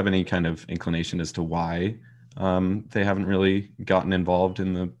yet. Do you have any kind of inclination as to why they haven't really gotten involved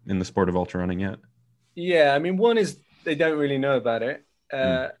in the sport of ultra running yet? Yeah, I mean, one is they don't really know about it,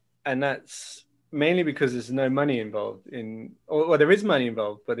 and that's mainly because there's no money involved or there is money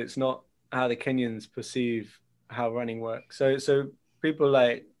involved, but it's not how the Kenyans perceive how running works. So people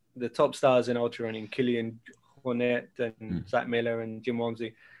like the top stars in ultra running, Killian Hornet and Zach Miller and Jim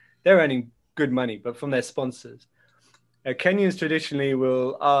Walmsley, they're earning good money, but from their sponsors. Kenyans traditionally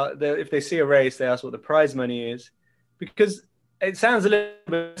will, if they see a race, they ask what the prize money is, because it sounds a little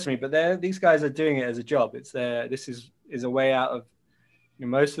bit to me, but these guys are doing it as a job. This is a way out of,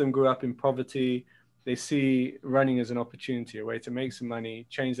 most of them grew up in poverty. They see running as an opportunity, a way to make some money,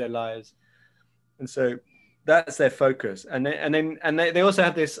 change their lives. And so that's their focus. And they also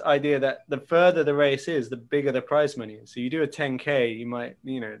have this idea that the further the race is, the bigger the prize money is. So you do a 10K, a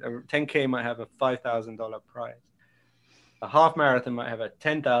 10K might have a $5,000 prize. A half marathon might have a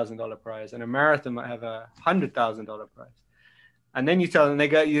 $10,000 prize, and a marathon might have a $100,000 prize. And then you tell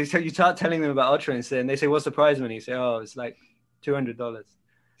them, you start telling them about ultra, and they say, what's the prize money? You say, oh, it's like $200.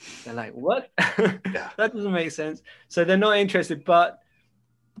 They're like, what? That doesn't make sense. So they're not interested. But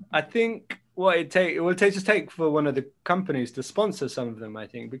I think it will take for one of the companies to sponsor some of them, I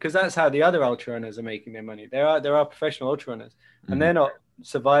think, because that's how the other ultra runners are making their money. There are professional ultra runners, and they're not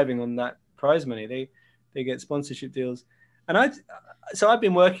surviving on that prize money. They get sponsorship deals. And I've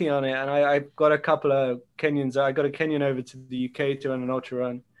been working on it, and I've got a couple of Kenyans. I got a Kenyan over to the UK to run an ultra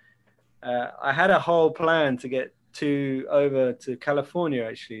run. I had a whole plan to get over to California,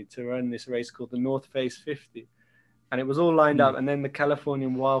 actually, to run this race called the North Face 50. And it was all lined up, and then the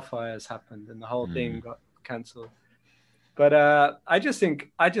Californian wildfires happened, and the whole thing got cancelled. But I just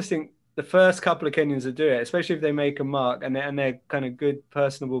think the first couple of Kenyans that do it, especially if they make a mark and they're kind of good,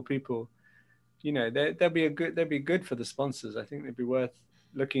 personable people, they'd be good for the sponsors. I think they'd be worth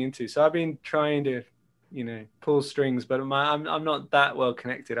looking into. So I've been trying to, pull strings, but I'm not that well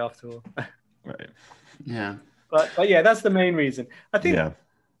connected after all. Right. Yeah. But yeah, that's the main reason. I think.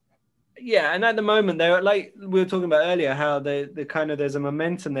 Yeah, and at the moment, they're like we were talking about earlier, how they kind of there's a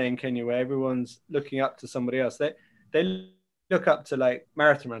momentum there in Kenya where everyone's looking up to somebody else. They look up to like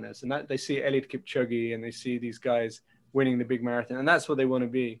marathon runners, and that they see Eliud Kipchoge and they see these guys winning the big marathon, and that's what they want to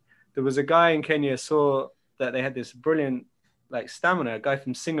be. There was a guy in Kenya saw that they had this brilliant like stamina, a guy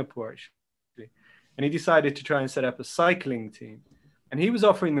from Singapore actually, and he decided to try and set up a cycling team, and he was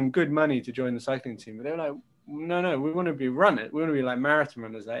offering them good money to join the cycling team, but they were like, no, we want to be runners, we want to be like marathon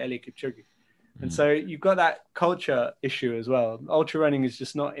runners like Eliud Kipchoge. And so you've got that culture issue as well. Ultra running is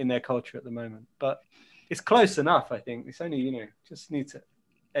just not in their culture at the moment, but it's close enough. I think it's only, just need to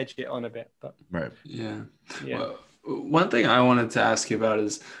edge it on a bit, but right. Yeah. Well, one thing I wanted to ask you about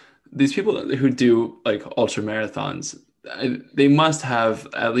is these people who do like ultra marathons, they must have,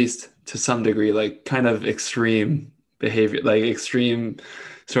 at least to some degree, like kind of extreme behavior, like extreme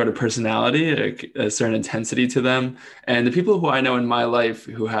sort of personality, like a certain intensity to them. And the people who I know in my life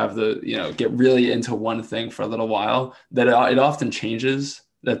who have get really into one thing for a little while, that it often changes,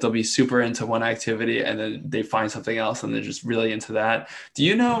 that they'll be super into one activity and then they find something else and they're just really into that. Do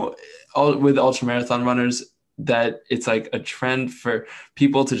you know with ultra marathon runners that it's like a trend for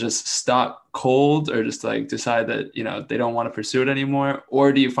people to just stop cold or just like decide that, they don't want to pursue it anymore?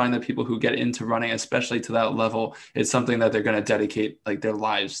 Or do you find that people who get into running, especially to that level, it's something that they're going to dedicate like their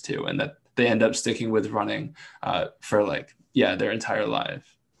lives to, and that they end up sticking with running for their entire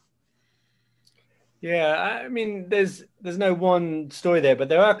life? Yeah, I mean, there's no one story there, but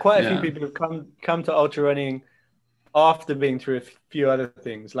there are quite a few people who've come to ultra running after being through a few other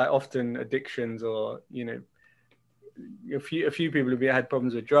things, like often addictions or, a few people who've had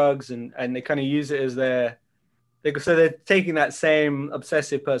problems with drugs, and they kind of use it as they're taking that same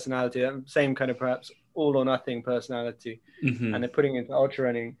obsessive personality, that same kind of perhaps all or nothing personality, and they're putting it into ultra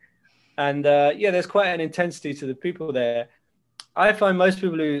running. And there's quite an intensity to the people there. I find most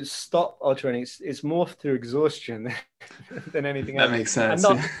people who stop ultra running, it's more through exhaustion than anything else. That makes sense.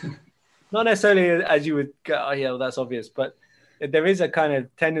 And not necessarily as you would go, oh yeah, well, that's obvious, but there is a kind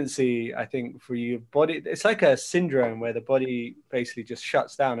of tendency, I think, for your body. It's like a syndrome where the body basically just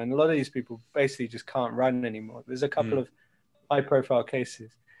shuts down. And a lot of these people basically just can't run anymore. There's a couple of high profile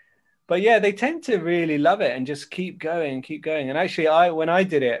cases. But yeah, they tend to really love it and just keep going. And actually, when I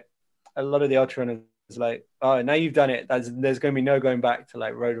did it, a lot of the ultra runners like, oh, now you've done it, there's going to be no going back to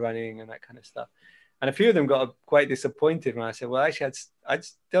like road running and that kind of stuff. And a few of them got quite disappointed when I said, well, actually, I'd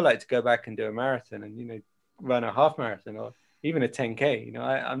still like to go back and do a marathon and, run a half marathon or even a 10K.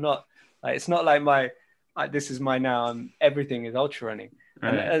 I'm not like, it's not like this is my now, everything is ultra running.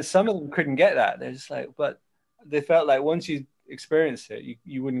 Right. And some of them couldn't get that. They're just like, but they felt like once you experience it,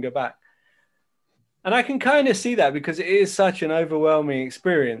 you wouldn't go back. And I can kind of see that because it is such an overwhelming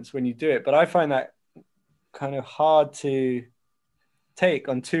experience when you do it. But I find that kind of hard to take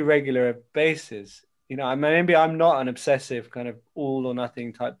on too regular a basis. Maybe I'm not an obsessive kind of all or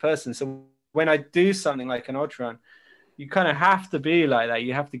nothing type person. So when I do something like an ultra run, you kind of have to be like that.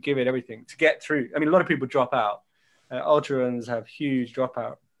 You have to give it everything to get through. I mean, a lot of people drop out. Ultra runs have huge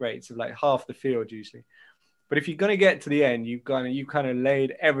dropout rates of like half the field usually. But if you're going to get to the end, you kind of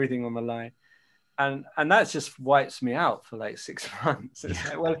laid everything on the line. And that just wipes me out for like 6 months. It's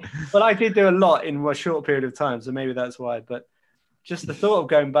like, well, I did do a lot in a short period of time, so maybe that's why. But just the thought of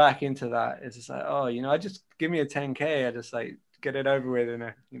going back into that is just like, I just give me a 10K. I just like get it over with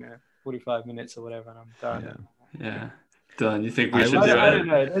in 45 minutes or whatever, and I'm done. Yeah. Dylan, you think we should do it? I don't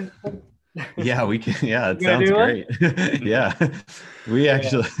know. Yeah, we can. Yeah, it sounds great. Yeah, we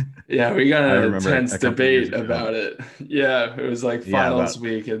actually. Yeah, we got an intense debate about it. Yeah, it was like finals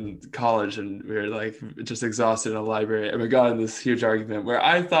week in college, and we were like just exhausted in a library, and we got in this huge argument where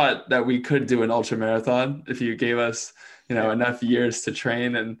I thought that we could do an ultra marathon if you gave us, enough years to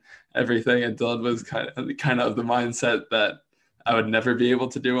train and everything. And Dylan was kind of the mindset that I would never be able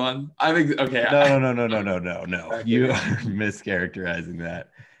to do one. I think okay. No. You are mischaracterizing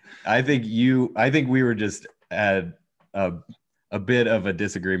that. I think we were just at a bit of a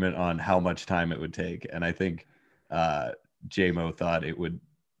disagreement on how much time it would take, and I think JMO thought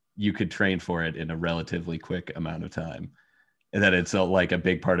you could train for it in a relatively quick amount of time, and that it's like a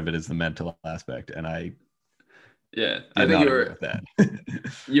big part of it is the mental aspect. And I think you're with that.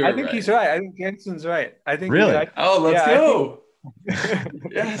 I think he's right. I think Jensen's right. I think really. Let's go.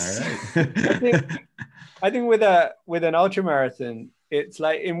 Yes. I think with an ultra marathon, it's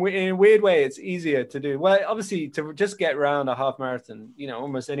like in a weird way, it's easier to do. Well, obviously, to just get around a half marathon,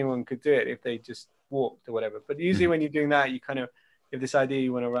 almost anyone could do it if they just walked or whatever. But usually when you're doing that, you kind of have this idea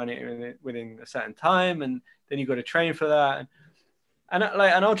you want to run it within a certain time, and then you've got to train for that. And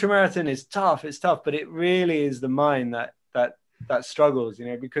like an ultra marathon is tough. It's tough, but it really is the mind that struggles,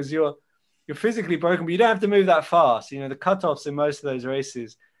 because you're physically broken, but you don't have to move that fast. The cutoffs in most of those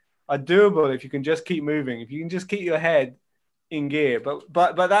races are doable if you can just keep moving. If you can just keep your head in gear, but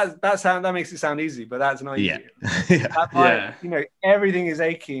that makes it sound easy, but that's not easy. You know, everything is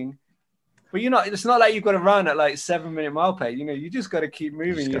aching, but it's not like you've got to run at like 7-minute mile pace. You know, you just got to keep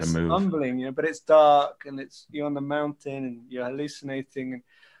moving. You're stumbling, you know, but it's dark and you're on the mountain and you're hallucinating, and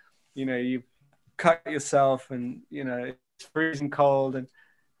you know, you cut yourself, and you know, it's freezing cold, and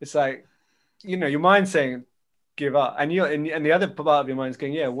it's like, you know, your mind's saying give up, and the other part of your mind's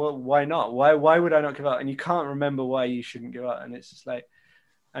going, yeah, well, why not? Why would I not give up? And you can't remember why you shouldn't give up, and it's just like,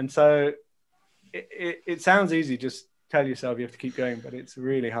 and so it sounds easy, just tell yourself you have to keep going, but it's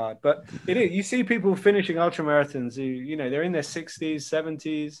really hard. But it is. You see people finishing ultra marathons who, you know, they're in their 60s,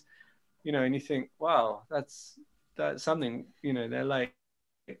 70s, you know, and you think, wow, that's something, you know, they're like,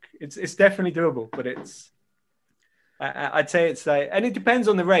 it's definitely doable, but I'd say it's like, and it depends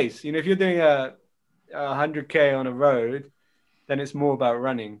on the race. You know, if you're doing a 100K on a road, then it's more about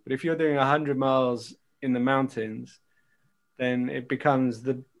running. But if you're doing 100 miles in the mountains, then it becomes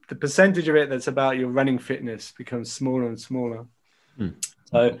the percentage of it that's about your running fitness becomes smaller and smaller.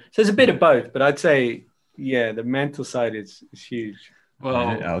 So it's a bit of both, but I'd say, yeah, the mental side is huge. Well,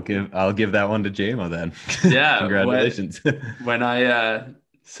 I'll give that one to JMO then. Yeah, congratulations. When I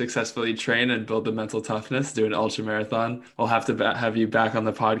successfully train and build the mental toughness, do an ultra marathon, I'll have to have you back on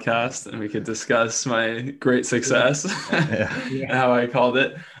the podcast, and we could discuss my great success and how I called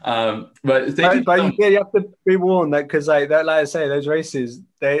it. But you have to be warned that, because like I say, those races,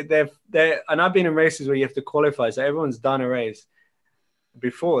 they're and I've been in races where you have to qualify, so everyone's done a race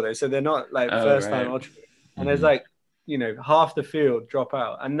before, so they're not like first time ultra, and there's like, you know, half the field drop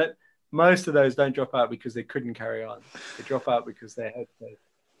out, and that most of those don't drop out because they couldn't carry on. They drop out because their head says,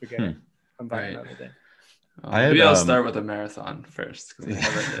 forget it, come back another day. Maybe I'll start with a marathon first, because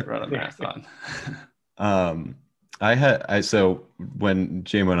I never run a marathon. So when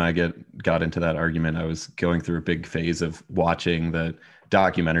JMO and I got into that argument, I was going through a big phase of watching the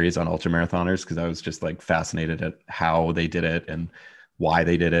documentaries on ultramarathoners, because I was just like fascinated at how they did it and why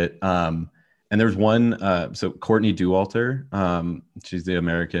they did it. And there's one, so Courtney Dauwalter, she's the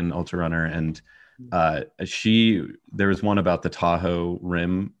American ultra runner, and there was one about the Tahoe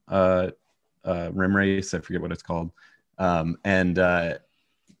rim race. I forget what it's called. And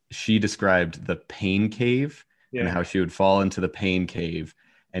she described the pain cave and how she would fall into the pain cave,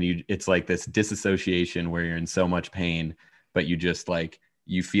 and it's like this disassociation where you're in so much pain, but you just like,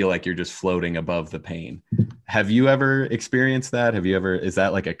 you feel like you're just floating above the pain. Have you ever experienced that? Is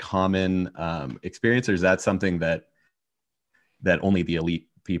that like a common experience, or is that something that only the elite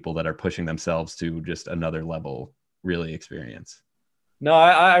people that are pushing themselves to just another level really experience? No,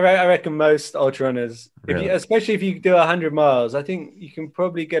 I reckon most ultra runners, really? Especially if you do 100 miles, I think you can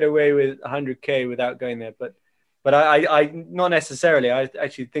probably get away with 100K without going there. But I not necessarily. I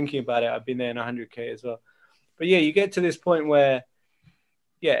actually, thinking about it, I've been there in 100K as well. But yeah, you get to this point where,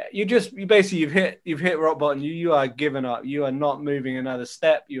 yeah, you've hit rock bottom. You are given up. You are not moving another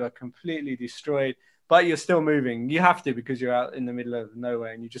step. You are completely destroyed, but you're still moving. You have to, because you're out in the middle of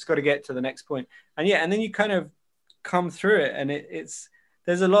nowhere, and you just got to get to the next point. And yeah, and then you kind of come through it, and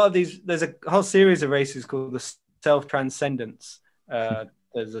there's a lot of these. There's a whole series of races called the Self-Transcendence.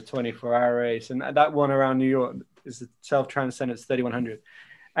 There's a 24-hour race, and that one around New York is the Self-Transcendence 3100.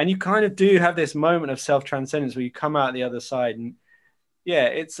 And you kind of do have this moment of self-transcendence where you come out the other side, and yeah,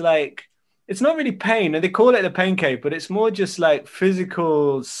 it's like, it's not really pain, and they call it the pain cave, but it's more just like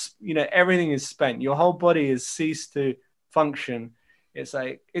physical, you know, everything is spent. Your whole body has ceased to function. It's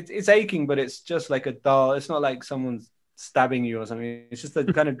like, it's aching, but it's just like a dull, it's not like someone's stabbing you or something. It's just a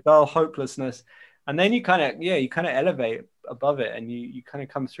kind of dull hopelessness. And then you kind of elevate above it, and you kind of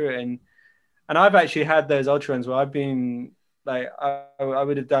come through it. And I've actually had those ultra runs where I've been like, I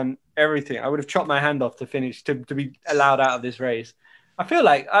would have done everything. I would have chopped my hand off to finish, to be allowed out of this race. I feel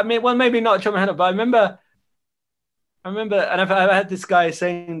like, I mean, well, maybe not chop my hand off, but I remember, and I've had this guy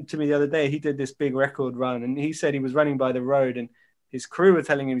saying to me the other day, he did this big record run, and he said he was running by the road, and his crew were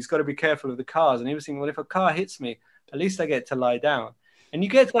telling him he's got to be careful of the cars. And he was thinking, well, if a car hits me, at least I get to lie down. And you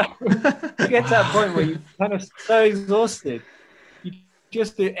get to that point where you're kind of so exhausted, you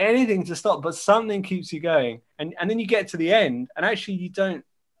just do anything to stop, but something keeps you going. And then you get to the end, and actually you kind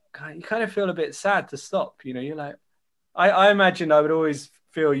of feel a bit sad to stop. You know, you're like, I imagine I would always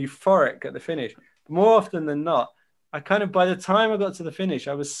feel euphoric at the finish. But more often than not, I kind of, by the time I got to the finish,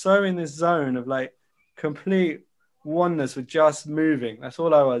 I was so in this zone of like complete oneness with just moving. That's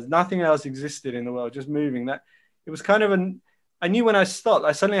all I was. Nothing else existed in the world, just moving. That it was kind of I knew when I stopped,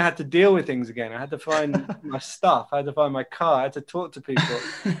 I suddenly had to deal with things again. I had to find my stuff. I had to find my car. I had to talk to people.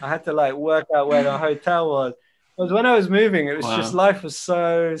 I had to like work out where the hotel was. Because when I was moving, it was just, life was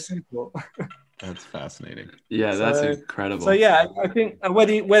so simple. That's fascinating. Yeah, that's incredible. So yeah, I think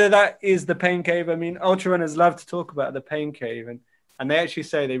whether that is the pain cave. I mean, ultra runners love to talk about the pain cave, and they actually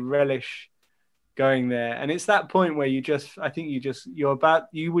say they relish going there. And it's that point where you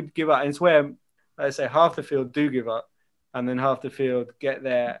would give up. And it's where, let's say, half the field do give up, and then half the field get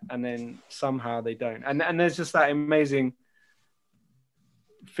there, and then somehow they don't. And there's just that amazing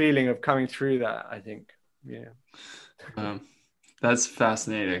feeling of coming through that, I think. Yeah. That's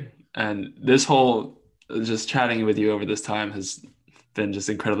fascinating. And this whole just chatting with you over this time has been just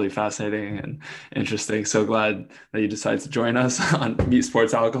incredibly fascinating and interesting. So glad that you decided to join us on Meet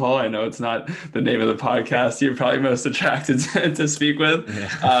Sports Alcohol. I know it's not the name of the podcast you're probably most attracted to speak with,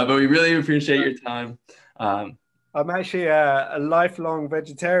 but we really appreciate your time. I'm actually a lifelong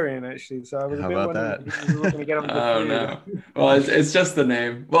vegetarian, actually. So I was a bit wondering if we were going to get on the Oh, no. Well, it's just the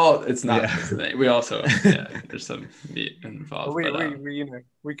name. Well, it's not just the name. We also, there's some meat involved.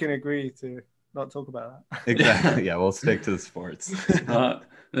 We can agree to not talk about that. Exactly. Yeah, we'll stick to the sports.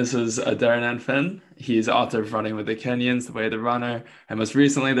 This is Adharanand Finn. He's author of Running with the Kenyans, The Way of the Runner, and most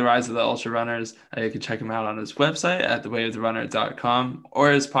recently, The Rise of the Ultra Runners. You can check him out on his website at thewayoftherunner.com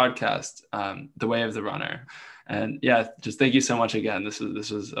or his podcast, The Way of the Runner. And yeah, just thank you so much again. This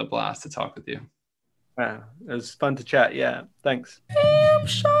was a blast to talk with you. Wow, it was fun to chat. Yeah, thanks. Damn,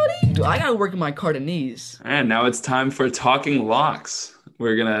 shawty. Dude, I gotta work on my Cardinese. And now it's time for Talking Locks.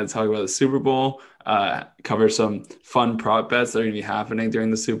 We're gonna talk about the Super Bowl, cover some fun prop bets that are gonna be happening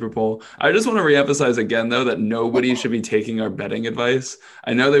during the Super Bowl. I just want to reemphasize again, though, that nobody should be taking our betting advice.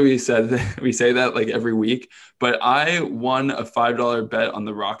 I know that we say that like every week, but I won a $5 bet on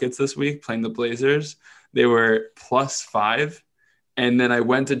the Rockets this week playing the Blazers. They were +5, and then I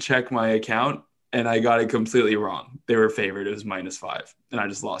went to check my account, and I got it completely wrong. They were favored. It was -5, and I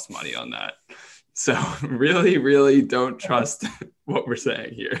just lost money on that. So really, really don't trust what we're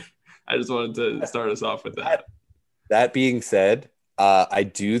saying here. I just wanted to start us off with that. That being said, I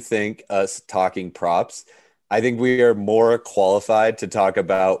do think us talking props, I think we are more qualified to talk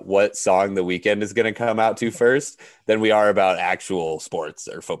about what song the Weeknd is going to come out to first than we are about actual sports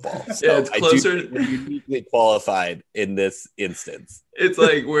or football. So yeah, it's closer. We're uniquely qualified in this instance. It's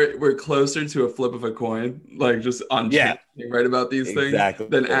like we're closer to a flip of a coin, like just on right about these things,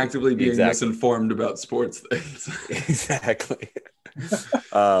 than actively being misinformed about sports things. Exactly.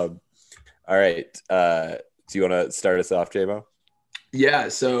 All right. Do you want to start us off, J-Mo? Yeah,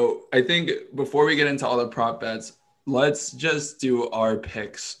 so I think before we get into all the prop bets, let's just do our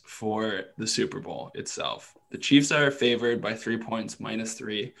picks for the Super Bowl itself. The Chiefs are favored by 3 points,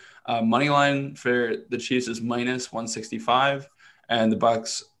 -3. Money line for the Chiefs is -165, and the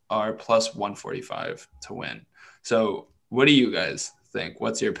Bucks are +145 to win. So what do you guys think?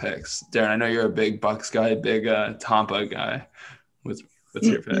 What's your picks? Darren, I know you're a big Bucks guy, big Tampa guy. What's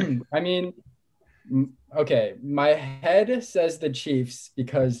your pick? I mean, okay, my head says the Chiefs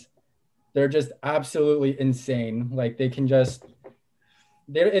because they're just absolutely insane. Like they can just,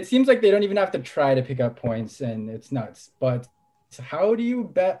 it seems like they don't even have to try to pick up points, and it's nuts. But how do you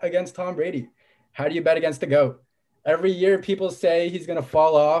bet against Tom Brady? How do you bet against the GOAT? Every year people say he's going to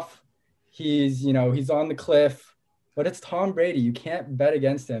fall off. He's on the cliff, but it's Tom Brady. You can't bet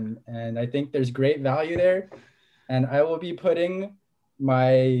against him. And I think there's great value there. And I will be putting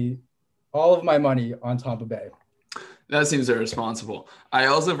all of my money on Tampa Bay. That seems irresponsible. I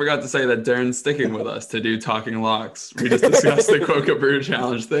also forgot to say that Darren's sticking with us to do Talking Locks. We just discussed the Quokka Brew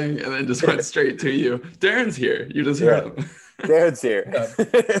Challenge thing and then just went straight to you. Darren's here. You just heard him. Darren's here.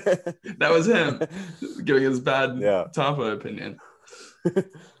 That was him giving his bad Tampa opinion.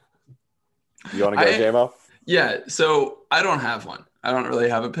 You want to go, J-Mo? Yeah, so I don't have one. I don't really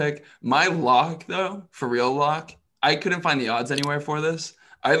have a pick. My lock, though, for real lock, I couldn't find the odds anywhere for this.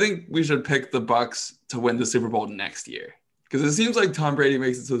 I think we should pick the Bucks to win the Super Bowl next year because it seems like Tom Brady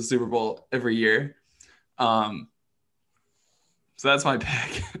makes it to the Super Bowl every year. So that's my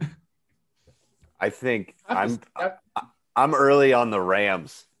pick. I think I'm early on the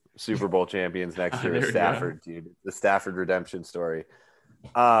Rams Super Bowl champions next year with Stafford, dude. The Stafford redemption story.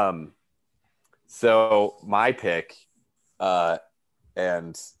 So my pick,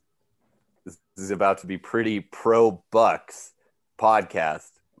 and this is about to be pretty pro Bucks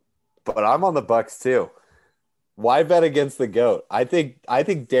podcast, but I'm on the Bucks too. Why bet against the GOAT? I think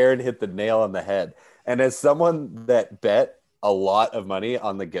Darren hit the nail on the head. And as someone that bet a lot of money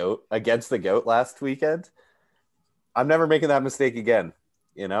on the GOAT against the GOAT last weekend, I'm never making that mistake again,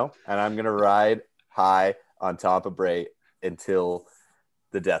 and I'm going to ride high on Tampa Bay until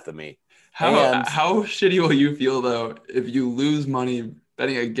the death of me. How shitty will you feel though if you lose money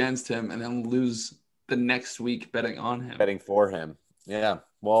betting against him and then lose the next week betting on him? Betting for him. Yeah.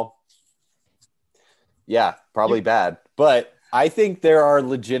 Well, Yeah, probably bad. But I think there are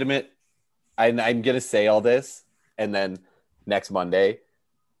legitimate, and I'm going to say all this, and then next Monday,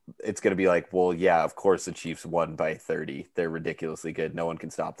 it's going to be like, well, yeah, of course the Chiefs won by 30. They're ridiculously good. No one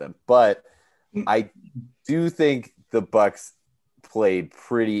can stop them. But I do think the Bucs played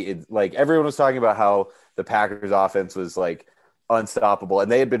pretty, like everyone was talking about how the Packers offense was like unstoppable,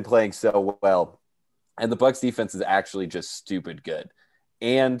 and they had been playing so well. And the Bucs defense is actually just stupid good.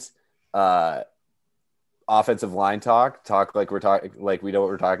 And offensive line talk like we're talking, like we know what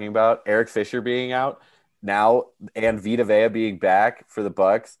we're talking about. Eric Fisher being out now and Vita Vea being back for the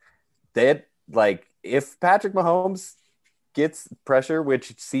Bucs. They had, like, if Patrick Mahomes gets pressure,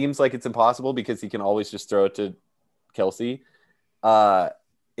 which seems like it's impossible because he can always just throw it to Kelsey,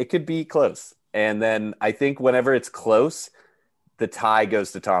 it could be close. And then I think whenever it's close, the tie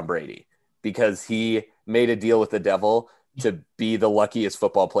goes to Tom Brady because he made a deal with the devil to be the luckiest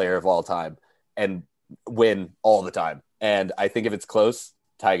football player of all time and win all the time. And I think if it's close,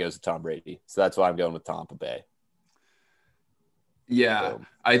 tie goes to Tom Brady. So that's why I'm going with Tampa Bay. Yeah, so.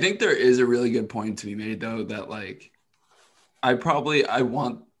 I think there is a really good point to be made, though, that like I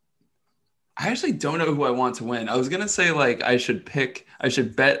actually don't know who I want to win. I was going to say like I should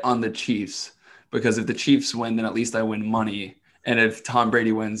bet on the Chiefs because if the Chiefs win, then at least I win money. And if Tom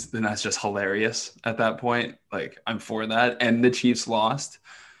Brady wins, then that's just hilarious at that point. Like I'm for that. And the Chiefs lost.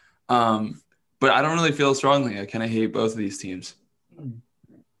 But I don't really feel strongly. I kind of hate both of these teams.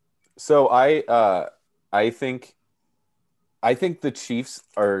 So I think the Chiefs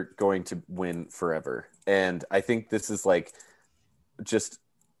are going to win forever. And I think this is like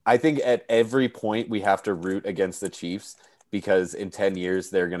I think at every point we have to root against the Chiefs because in 10 years,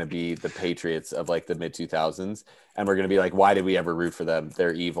 they're going to be the Patriots of like the mid 2000s. And we're going to be like, why did we ever root for them?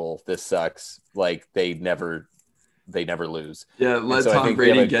 They're evil. This sucks. Like they never lose. Yeah. Let Tom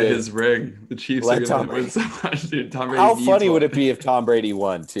Brady get his ring. The Chiefs are going to win so much, dude. Tom Brady. How funny would it be if Tom Brady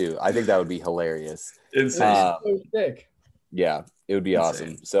won too? I think that would be hilarious. Insane. Yeah, it would be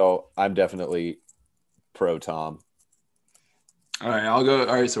awesome. So I'm definitely pro Tom. All right, I'll go.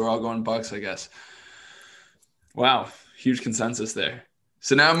 All right, so we're all going Bucs, I guess. Wow, huge consensus there.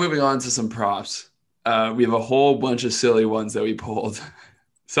 So now moving on to some props. We have a whole bunch of silly ones that we pulled.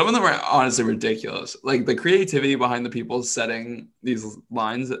 Some of them are honestly ridiculous. Like the creativity behind the people setting these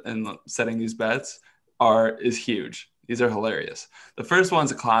lines and setting these bets is huge. These are hilarious. The first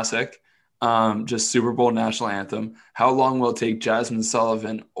one's a classic. Just Super Bowl national anthem. How long will it take Jasmine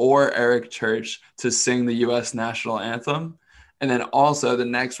Sullivan or Eric Church to sing the U.S. national anthem? And then also the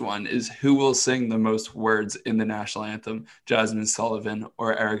next one is who will sing the most words in the national anthem, Jasmine Sullivan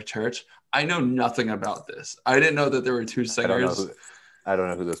or Eric Church? I know nothing about this. I didn't know that there were two singers. I don't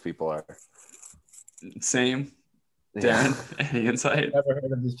know who those people are. Same. Dan, any insight? Never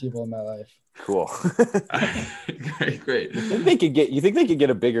heard of these people in my life. Cool. Great. You think they could get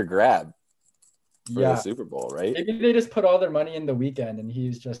a bigger grab for the Super Bowl, right? Maybe they just put all their money in the Weeknd and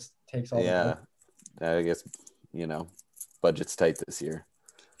he just takes all the money. I guess, budget's tight this year.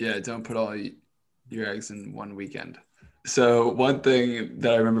 Yeah, don't put all your eggs in one weekend. So one thing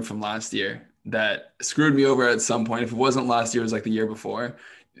that I remember from last year that screwed me over at some point, if it wasn't last year, it was like the year before.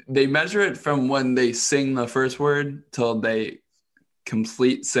 They measure it from when they sing the first word till they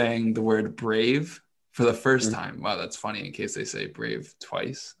complete saying the word brave for the first time. Wow, that's funny in case they say brave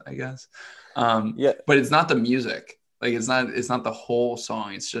twice, I guess. But it's not the music. Like it's not the whole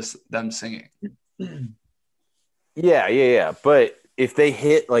song. It's just them singing. Yeah. But if they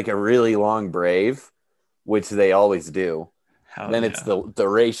hit like a really long brave, which they always do, then it's the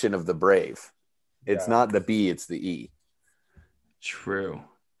duration of the brave. It's not the B, it's the E. True.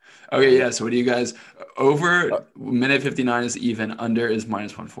 Okay, yeah. So what do you guys over minute 59 is even, under is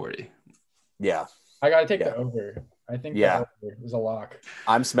minus 140. Yeah. I gotta take the over. I think the over is a lock.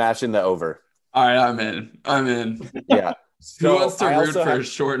 I'm smashing the over. All right, I'm in. Yeah. Who wants to root for a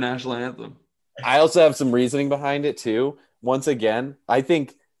short national anthem? I also have some reasoning behind it too. Once again,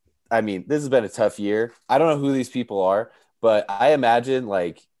 this has been a tough year. I don't know who these people are, but I imagine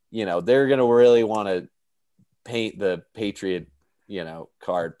they're going to really want to paint the Patriot,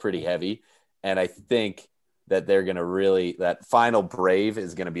 card pretty heavy. And I think that they're going to that final brave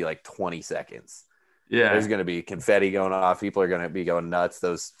is going to be like 20 seconds. Yeah. There's going to be confetti going off. People are going to be going nuts.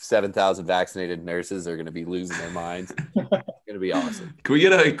 Those 7,000 vaccinated nurses are going to be losing their minds. It's going to be awesome. Can we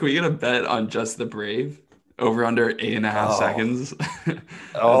get a bet on just the brave over under 8.5 seconds?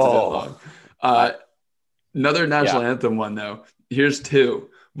 Another national anthem one though. Here's two.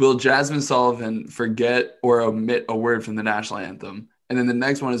 Will Jasmine Sullivan forget or omit a word from the national anthem? And then the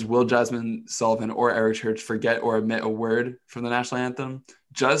next one is, will Jasmine Sullivan or Eric Church forget or omit a word from the national anthem?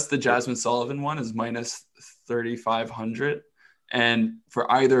 Just the Jasmine Sullivan one is minus 3,500. And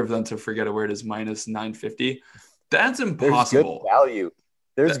for either of them to forget a word is minus 950. That's impossible.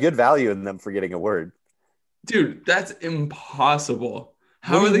 There's good value in them forgetting a word. Dude, that's impossible.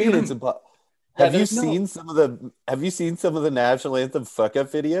 How are they going to... Have you seen some of the national anthem fuck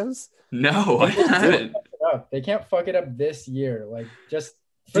up videos? No, I haven't. They can't fuck it up this year. Like, just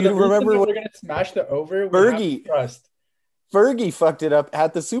do you remember when they're gonna smash the over? Fergie fucked it up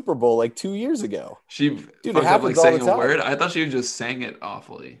at the Super Bowl like 2 years ago. She fucked up like saying a word. I thought she just sang it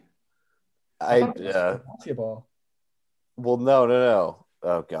awfully. Basketball. Well, no.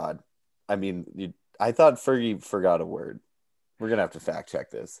 Oh God. I mean, I thought Fergie forgot a word. We're gonna have to fact check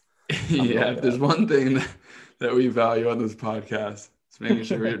this. Yeah, if there's one thing that we value on this podcast, it's making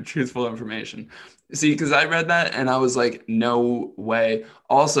sure we have truthful information. See, because I read that and I was like, no way.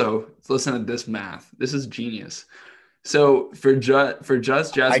 Also, listen to this math. This is genius. So for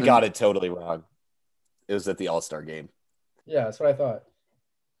just Jasmine, I got it totally wrong. It was at the All-Star game. Yeah, that's what I thought.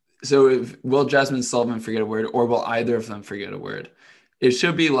 So will Jasmine Sullivan forget a word, or will either of them forget a word? It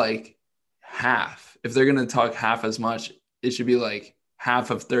should be like half. If they're gonna talk half as much, it should be like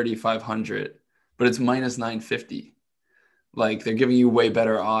half of 3,500, but it's minus 950. Like, they're giving you way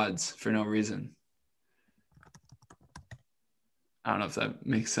better odds for no reason. I don't know if that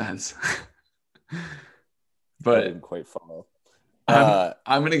makes sense. But I didn't quite follow. I'm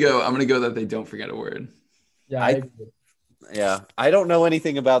gonna go that they don't forget a word. Yeah, I don't know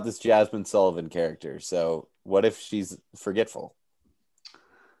anything about this Jasmine Sullivan character. So what if she's forgetful?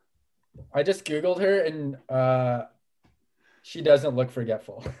 I just Googled her and she doesn't look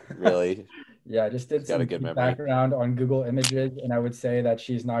forgetful. Really? Yeah, I just did some background on Google Images, and I would say that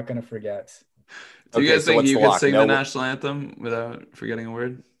she's not going to forget. Do you guys think you could sing the national anthem without forgetting a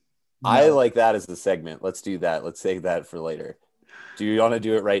word? No. I like that as the segment. Let's do that. Let's save that for later. Do you want to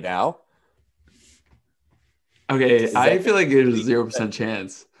do it right now? Okay, I feel like there's a 0%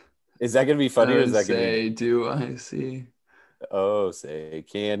 chance. Is that going to be funny? Or is that going to be... do I see? Oh, say,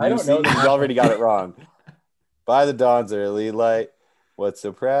 can you see? You already got it wrong. By the dawn's early light, what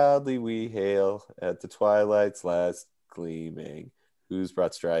so proudly we hail at the twilight's last gleaming, who's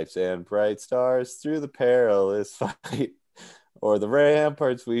brought stripes and bright stars through the perilous fight, or the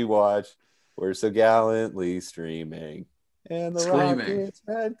ramparts we watch were so gallantly streaming, and the rockets'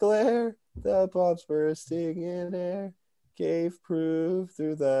 red glare, the bombs bursting in air, gave proof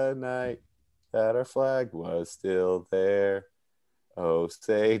through the night that our flag was still there. Oh,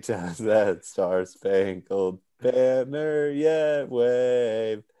 say does that star-spangled banner yet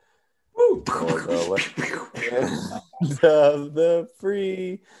wave for the land of the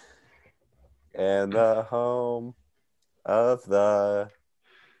free and the home of the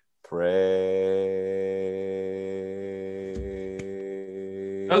brave.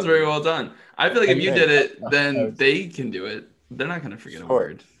 That was very well done. I feel like if you did it, then they can do it. They're not going to forget a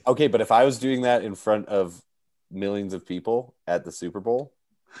word. Okay, but if I was doing that in front of millions of people at the Super Bowl,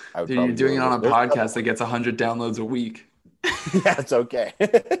 I would. Dude, you're doing it on a podcast that gets 100 downloads a week. Yeah, it's okay.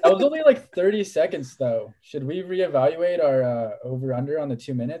 That was only like 30 seconds, though. Should we reevaluate our over/under on the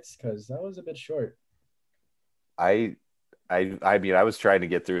 2 minutes? Because that was a bit short. I mean, I was trying to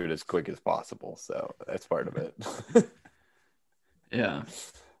get through it as quick as possible, so that's part of it. Yeah.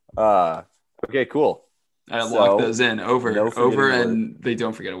 Okay, cool. I lock those in over, and they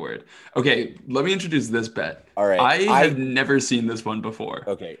don't forget a word. Okay, let me introduce this bet. All right. I have never seen this one before.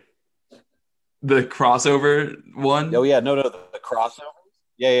 Okay. The crossover one? Oh, yeah. No, the crossover?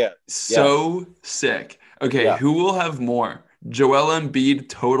 Yeah. So sick. Okay, yeah. Who will have more? Joel Embiid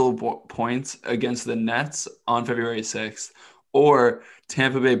total points against the Nets on February 6th, or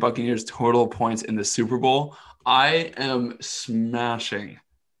Tampa Bay Buccaneers total points in the Super Bowl? I am smashing.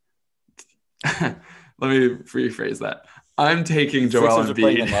 Let me rephrase that. I'm taking Joel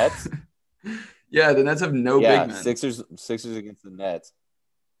Embiid. The Nets? Yeah, the Nets have no big men. Sixers against the Nets.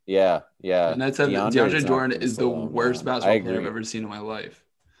 Yeah. The Nets have DeAndre Jordan is the worst basketball player I've ever seen in my life.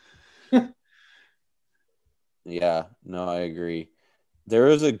 Yeah, no, I agree. There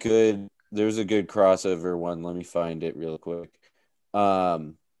was a good crossover one. Let me find it real quick.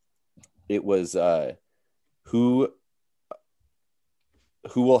 It was who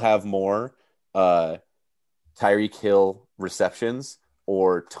will have more Tyreek Hill receptions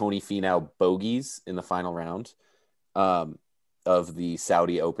or Tony Finau bogeys in the final round of the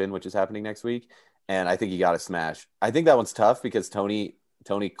Saudi Open, which is happening next week. And I think you got to smash. I think that one's tough because Tony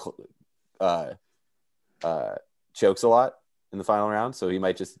chokes a lot in the final round, so he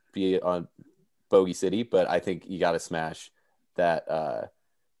might just be on bogey city. But I think you got to smash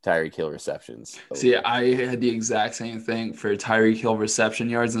Tyreek Hill receptions. See, I had the exact same thing for Tyreek Hill reception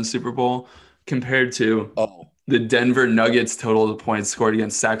yards in the Super Bowl compared to the Denver Nuggets total points scored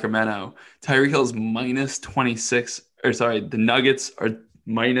against Sacramento. Tyreek Hill's minus 26, or sorry, the Nuggets are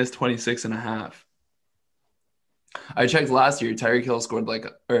minus 26.5. I checked last year, Tyreek Hill got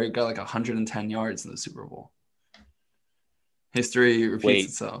like 110 yards in the Super Bowl. History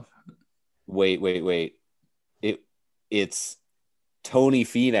repeats itself. Wait. It's Tony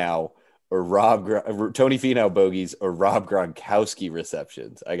Finau bogeys or Rob Gronkowski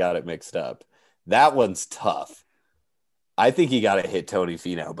receptions. I got it mixed up. That one's tough. I think you got to hit Tony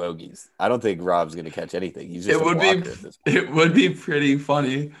Finau bogeys. I don't think Rob's going to catch anything. He's just it would be pretty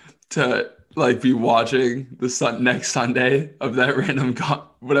funny to like be watching the next Sunday of that random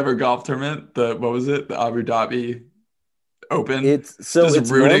golf tournament. The Abu Dhabi Open. It's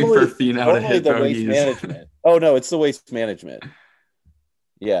rooting for Finau to hit bogeys. Waste management. Oh no, it's the waste management.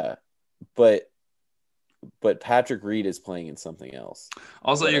 Yeah, but Patrick Reed is playing in something else.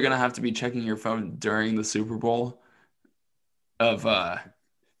 Also, you're gonna have to be checking your phone during the Super Bowl of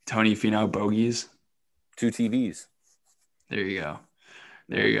Tony Finau bogeys. 2 TVs. There you go.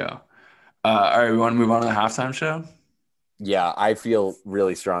 All right, we want to move on to the halftime show? Yeah, I feel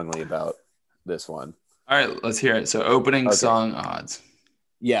really strongly about this one. All right, let's hear it. So opening song odds.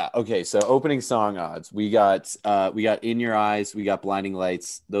 Yeah, okay. So opening song odds. We got In Your Eyes, we got Blinding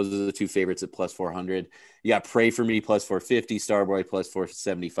Lights. Those are the 2 favorites at plus 400. You got Pray For Me plus 450, Starboy plus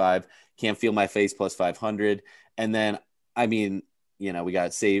 475, Can't Feel My Face plus 500. And then we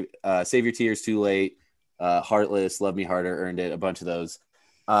got Save Your Tears Too Late, Heartless, Love Me Harder, Earned It, a bunch of those.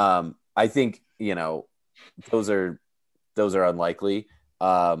 I think, those are unlikely.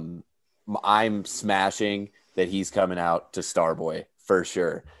 I'm smashing that he's coming out to Starboy for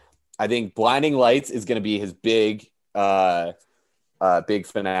sure. I think Blinding Lights is going to be his big finale,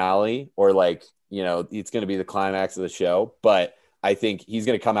 or it's going to be the climax of the show. But I think he's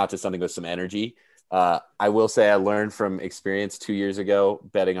going to come out to something with some energy. I will say I learned from experience 2 years ago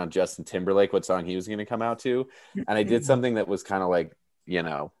betting on Justin Timberlake what song he was going to come out to, and I did something that was kind of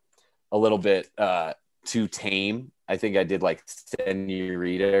a little bit too tame. I think I did like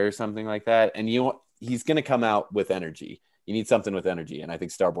Senorita or something like that. And he's going to come out with energy. You need something with energy. And I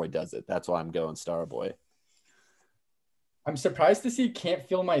think Starboy does it. That's why I'm going Starboy. I'm surprised to see Can't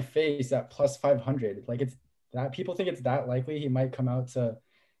Feel My Face at plus 500. Like, it's that people think it's that likely he might come out to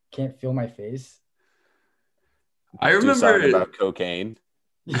Can't Feel My Face. I remember about cocaine.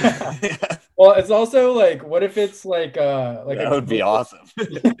 Yeah. Well, it's also like, what if it's like that would be awesome.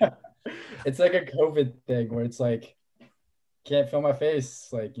 Yeah. It's like a COVID thing where it's like, can't feel my face.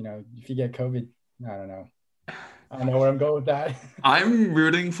 Like, if you get COVID, I don't know where I'm going with that. I'm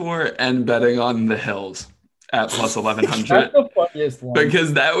rooting for and betting on The Hills at plus 1100. That's the funniest one.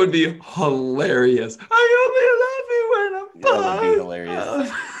 Because that would be hilarious. I only love you when I'm That would be hilarious.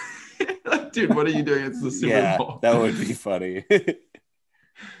 Dude, what are you doing? It's the Super Bowl. That would be funny.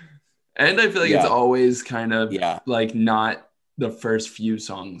 And I feel like it's always kind of like not the first few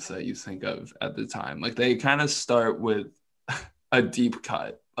songs that you think of at the time. Like they kind of start with a deep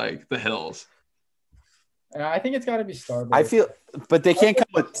cut, like The Hills. I think it's got to be Starboy. I feel, but they can't come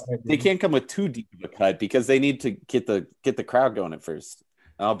with too deep of a cut because they need to get the crowd going at first.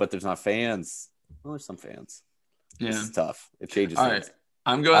 Oh, but there's not fans. Well, there's some fans. Yeah, it's tough. It changes. All right,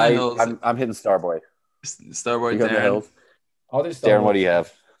 I'm going The Hills. I'm hitting Starboy. Starboy. The Hills. I'll do Starboy. Darren, what do you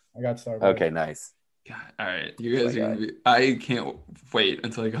have? I got Starboy. Okay, nice. God, all right, you guys are gonna be. I can't wait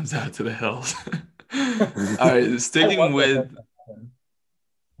until he comes out to The Hills. All right, sticking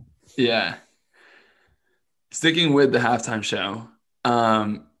with the halftime show.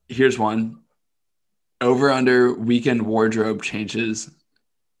 Here's one. Over under Weeknd wardrobe changes.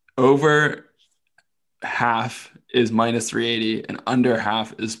 Over half is minus 380 and under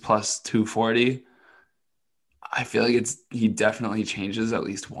half is plus 240. I feel like he definitely changes at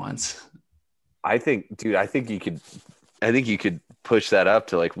least once. I think you could push that up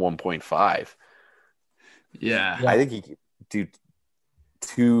to like 1.5. Yeah. I think you could do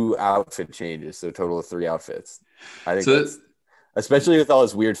 2 outfit changes, so a total of 3 outfits. I think that's, especially with all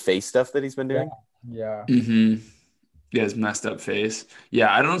his weird face stuff that he's been doing. Yeah. Mm-hmm. Yeah, his messed up face.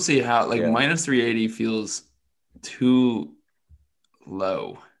 Yeah, I don't see how minus 380 feels too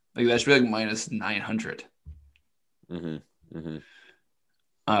low. Like that should be like minus 900. Mm-hmm. Mm-hmm.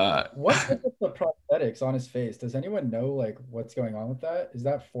 What's with the prosthetics on his face? Does anyone know like what's going on with that? Is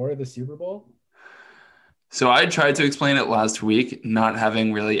that for the Super Bowl? So I tried to explain it last week, not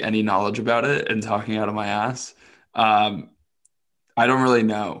having really any knowledge about it and talking out of my ass. I don't really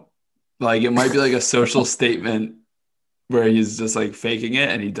know. Like it might be like a social statement where he's just like faking it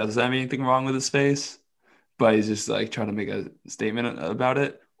and he doesn't have anything wrong with his face, but he's just like trying to make a statement about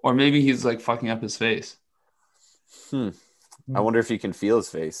it. Or maybe he's like fucking up his face. I wonder if you can feel his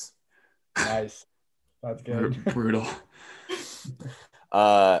face. Nice. That's good. Brutal.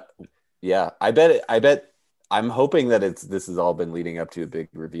 Yeah, I bet I'm hoping that this has all been leading up to a big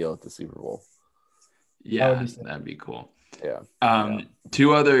reveal at the Super Bowl. Yeah, that'd be cool. Yeah.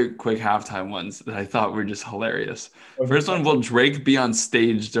 Two other quick halftime ones that I thought were just hilarious. First one, will Drake be on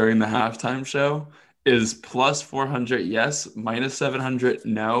stage during the halftime show? Is plus 400 yes, minus 700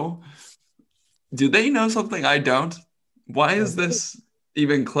 no. Do they know something I don't? Why is this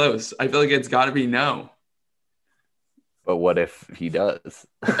even close? I feel like it's got to be no. But what if he does?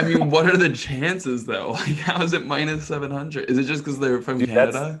 I mean, what are the chances though? Like, how is it minus 700? Is it just because they're from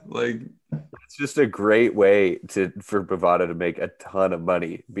Canada? Like, it's just a great way for Bovada to make a ton of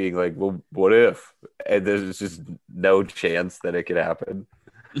money, being like, well, what if? And there's just no chance that it could happen.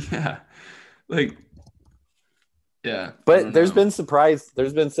 Yeah. Like, yeah. But there's been surprise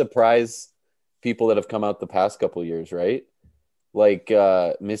people that have come out the past couple of years, right? Like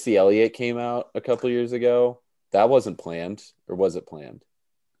Missy Elliott came out a couple of years ago. That wasn't planned, or was it planned?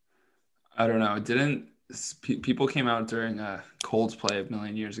 I don't know. People came out during Coldplay a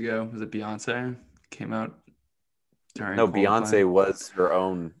million years ago? Was it Beyonce came out during? No, Coldplay? Beyonce was her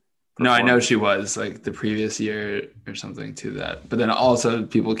own. No, I know she was like the previous year or something to that. But then also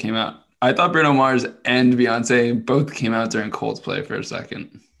people came out. I thought Bruno Mars and Beyonce both came out during Coldplay for a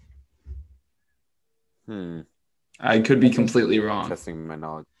second. I could be completely wrong. Testing my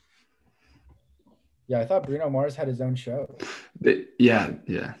knowledge. Yeah, I thought Bruno Mars had his own show. Yeah.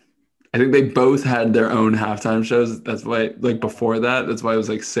 I think they both had their own halftime shows. That's why, like before that, that's why I was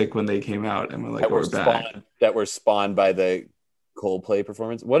like sick when they came out and we're like, we're back. That were spawned by the Coldplay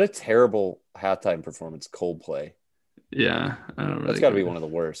performance. What a terrible halftime performance, Coldplay. Yeah, I don't really. That's got to be one of the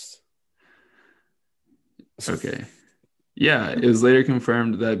worst. Okay. Yeah, it was later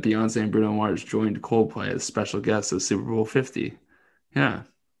confirmed that Beyonce and Bruno Mars joined Coldplay as special guests at Super Bowl 50. Yeah.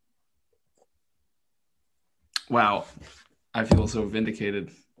 Wow. I feel so vindicated.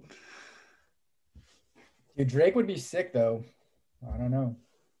 Dude, Drake would be sick, though. I don't know.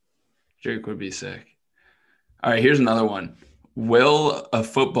 Drake would be sick. All right, here's another one. Will a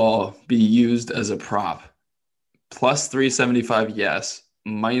football be used as a prop? Plus 375, yes.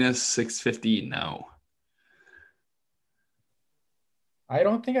 Minus 650, no. I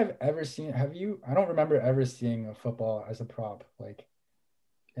don't think I've ever seen. Have you? I don't remember ever seeing a football as a prop, like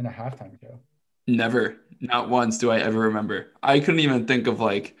in a halftime show. Never. Not once do I ever remember. I couldn't even think of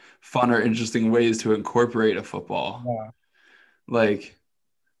like fun or interesting ways to incorporate a football. Yeah. Like,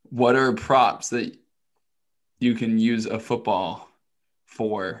 what are props that you can use a football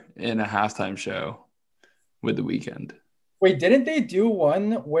for in a halftime show with The Weeknd? Wait, didn't they do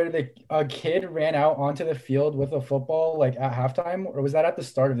one where a kid ran out onto the field with a football like at halftime, or was that at the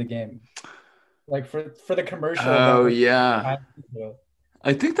start of the game? Like for the commercial. Oh yeah.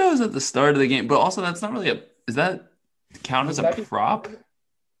 I think that was at the start of the game, but also that's not really is that count as a prop?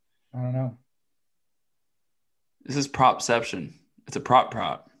 I don't know. This is propception. It's a prop.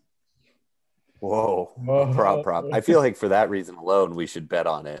 Whoa. Prop. I feel like for that reason alone, we should bet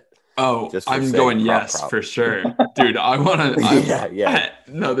on it. Oh, I'm going yes for sure, dude. I want to. Yeah.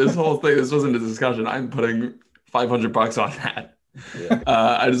 No, this wasn't a discussion. I'm putting $500 on that. Yeah.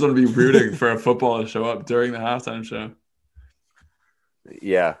 I just want to be rooting for a football to show up during the halftime show.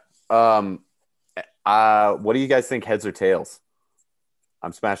 Yeah. What do you guys think? Heads or tails?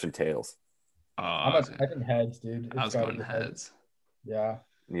 I'm smashing tails. I think heads, dude. I was going heads. Yeah.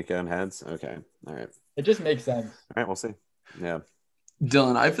 You going heads? Okay. All right. It just makes sense. All right. We'll see. Yeah.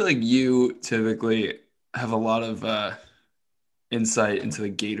 Dylan, I feel like you typically have a lot of insight into the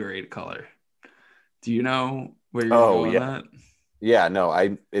Gatorade color. Do you know where you're going with that? Yeah, no,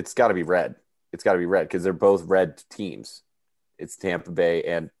 it's got to be red. It's got to be red because they're both red teams. It's Tampa Bay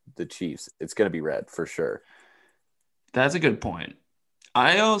and the Chiefs. It's going to be red for sure. That's a good point.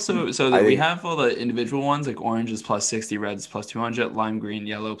 I also we have all the individual ones like orange is plus 60, red is plus 200, lime green,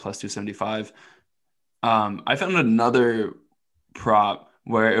 yellow plus 275. I found another prop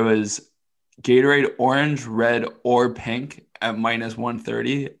where it was Gatorade orange, red, or pink at minus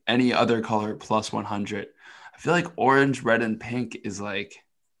 130. Any other color plus 100. I feel like orange, red, and pink is like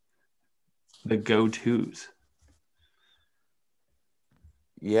the go-tos.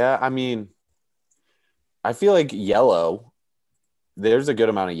 Yeah, I mean, I feel like yellow. There's a good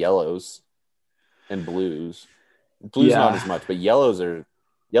amount of yellows and blues. Blues not as much, but yellows are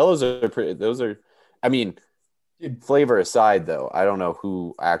pretty. Those are. I mean, flavor aside, though, I don't know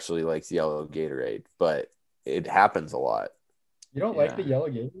who actually likes yellow Gatorade, but it happens a lot. You don't like the yellow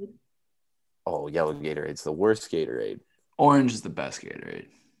Gatorade? Oh, yellow Gatorade's the worst Gatorade. Orange is the best Gatorade.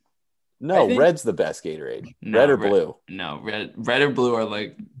 No, red's the best Gatorade. Red or blue? No, red or blue are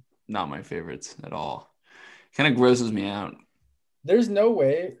like not my favorites at all. Kind of grosses me out. There's no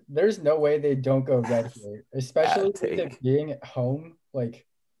way they don't go red here, especially with it being at home, like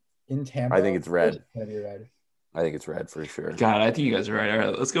in Tampa. I think it's red. It's gonna be red. I think it's red for sure. God, I think you guys are right. All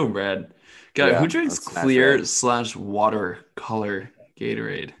right, let's go red. God, who drinks clear/water color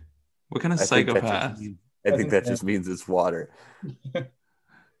Gatorade? What kind of psychopath? I think that just means it's water.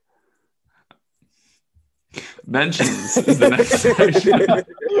 Mentions is the next section.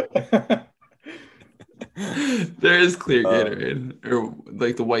 There is clear Gatorade, or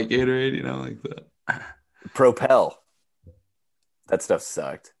like the white Gatorade, you know, like that. Propel. That stuff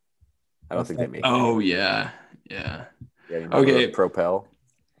sucked. I don't think they make it. Oh, yeah. Okay. Propel.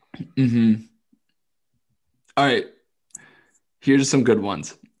 Mm-hmm. All right. Here's some good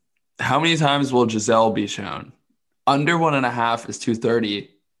ones. How many times will Giselle be shown? Under 1.5 is 230.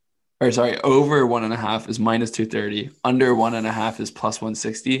 Or sorry, over 1.5 is minus 230. Under 1.5 is plus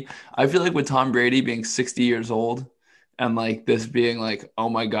 160. I feel like with Tom Brady being 60 years old and like this being like, oh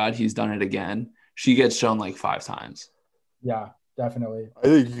my God, he's done it again. She gets shown like 5 times. Yeah, definitely. I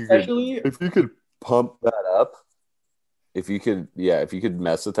think if you could pump that up, if you could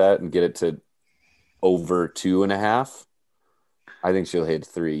mess with that and get it to over 2.5, I think she'll hit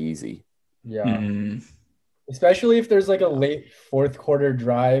 3 easy. Yeah. Mm-hmm. Especially if there's like a late fourth quarter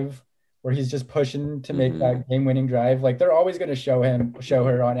drive where he's just pushing to make that game-winning drive. Like they're always going to show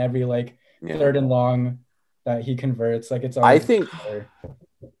her on every like third and long that he converts. Like it's always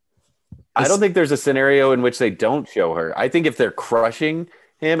I don't think there's a scenario in which they don't show her. I think if they're crushing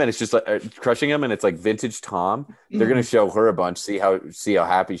him and it's just like crushing him and it's like vintage Tom, they're going to show her a bunch, see how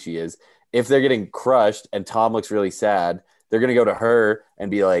happy she is. If they're getting crushed and Tom looks really sad, they're going to go to her and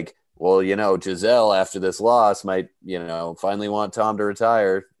be like, well, you know, Giselle after this loss might, you know, finally want Tom to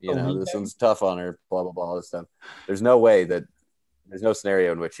retire. You know, this one's tough on her, blah, blah, blah, all this stuff. There's no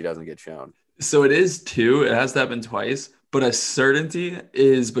scenario in which she doesn't get shown. So it is 2. It has to happen twice. But a certainty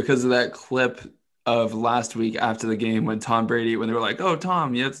is because of that clip of last week after the game when they were like, oh,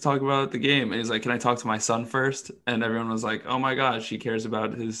 Tom, you have to talk about the game. And he's like, can I talk to my son first? And everyone was like, oh my gosh, he cares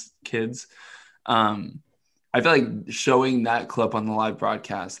about his kids. I feel like showing that clip on the live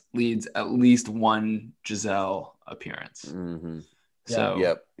broadcast leads at least one Giselle appearance. Mm-hmm. So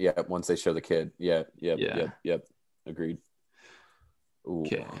yep. Once they show the kid, yep. Agreed. Ooh.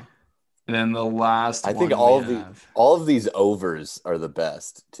 Okay. And then the last, I think all of these overs are the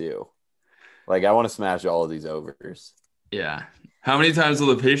best too. Like I want to smash all of these overs. Yeah. How many times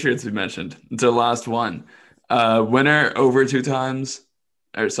will the Patriots be mentioned? It's their last one. Winner over 2 times.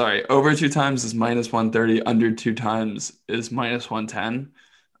 Over 2 times is minus 130. Under 2 times is minus 110.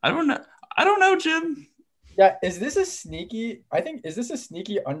 I don't know, Jim. Yeah, is this a sneaky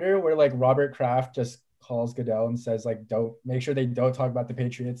under where like Robert Kraft just calls Goodell and says like, don't make sure they don't talk about the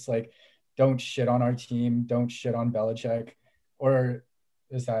Patriots, like don't shit on our team, don't shit on Belichick, or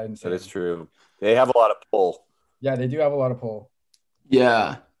is that insane? That is true. They have a lot of pull. Yeah, they do have a lot of pull.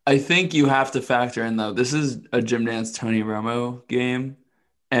 Yeah, I think you have to factor in though. This is a Jim Nantz Tony Romo game.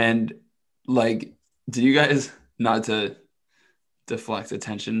 And like, did you guys, not to deflect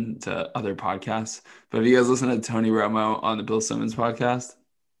attention to other podcasts, but have you guys listened to Tony Romo on the Bill Simmons podcast?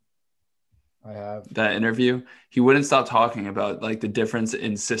 I have. That interview, he wouldn't stop talking about like the difference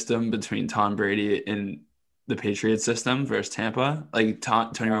in system between Tom Brady and the Patriots system versus Tampa. Like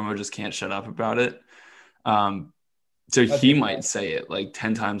Tony Romo just can't shut up about it. So he might say it like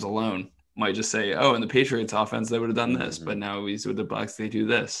 10 times alone. Might just say, oh, in the Patriots offense, they would have done this, but now he's with the Bucs, they do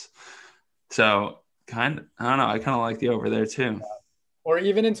this. So I don't know. I kind of like the over there too. Or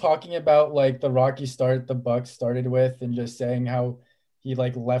even in talking about like the rocky start the Bucs started with and just saying how he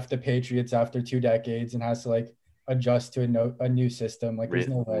like left the Patriots after 2 decades and has to like adjust to a new system. Like there's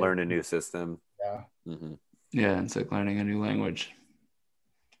no way. Learn a new system. Yeah. Mm-hmm. Yeah. It's like learning a new language.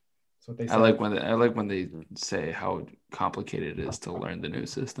 That's what they say. I like when they say how complicated it is to learn the new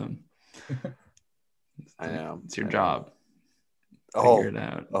system. I know. It's your job. Figure it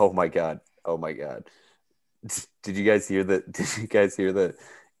out. Oh my God. Did you guys hear the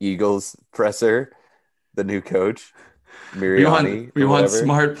Eagles presser? The new coach, Miriani. We want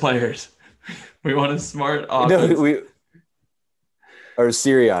smart players. We want a smart offense. No, or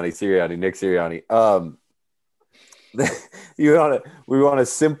Sirianni, Nick Sirianni. We want a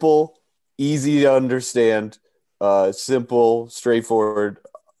simple, easy to understand, simple, straightforward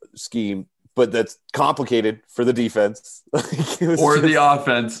scheme but that's complicated for the defense. Or the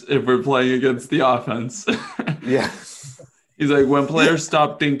offense, if we're playing against the offense. Yeah. He's like, when players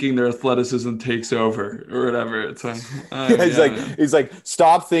stop thinking, their athleticism takes over, or whatever. It's like, he's like,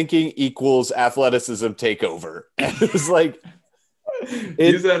 stop thinking equals athleticism take over. It's like,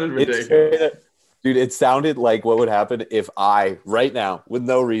 he sounded ridiculous. Dude, it sounded like what would happen if I, right now, with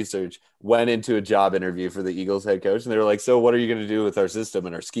no research, went into a job interview for the Eagles head coach, and they were like, so what are you going to do with our system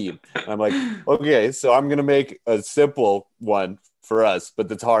and our scheme? And I'm like, okay, so I'm going to make a simple one for us, but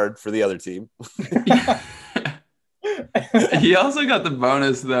that's hard for the other team. He also got the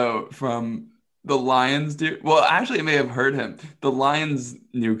bonus, though, from the Lions dude. Well, actually, it may have hurt him. The Lions'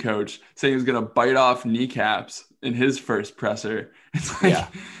 new coach saying he was going to bite off kneecaps in his first presser. It's like,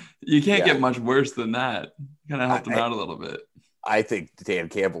 you can't get much worse than that. Kind of helped him out a little bit. I think Dan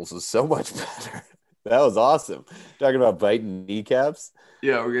Campbell's was so much better. That was awesome. Talking about biting kneecaps.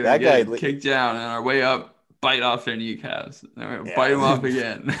 Yeah, we're going to get kicked down, and on our way up, bite off their kneecaps. Bite them off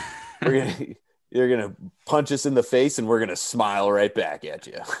again. You're going to punch us in the face, and we're going to smile right back at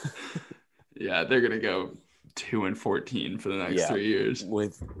you. Yeah, they're going to go 2-14 for the next 3 years.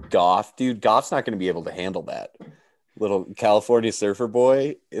 With Goff, dude, Goff's not going to be able to handle that. Little California surfer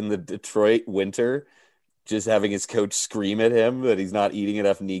boy in the Detroit winter, just having his coach scream at him that he's not eating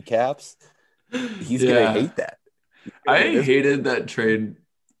enough kneecaps. He's going to hate that. I hated that trade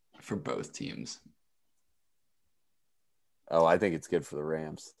for both teams. Oh, I think it's good for the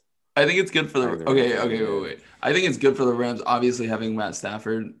Rams. I think it's good for the wait. I think it's good for the Rams. Obviously, having Matt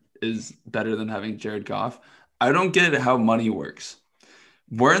Stafford is better than having Jared Goff. I don't get how money works.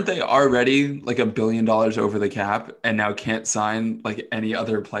 Weren't they already like $1 billion over the cap and now can't sign like any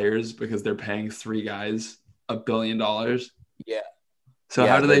other players because they're paying 3 guys $1 billion? Yeah. So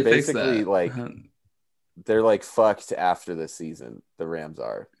how do they fix that? Like, they're like fucked after this season. The Rams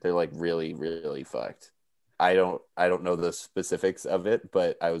are. They're like really, really fucked. I don't know the specifics of it,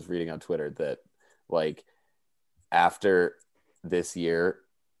 but I was reading on Twitter that like after this year,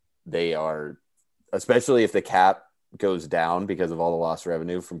 they are, especially if the cap goes down because of all the lost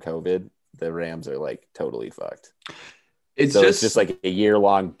revenue from COVID, the Rams are like totally fucked. It's just like a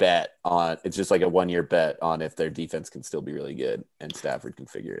year-long bet on, it's just like a 1-year bet on if their defense can still be really good and Stafford can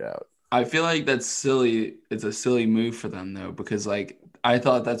figure it out. I feel like that's silly. It's a silly move for them though, because like I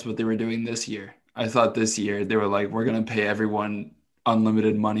thought that's what they were doing this year. I thought this year they were like, we're going to pay everyone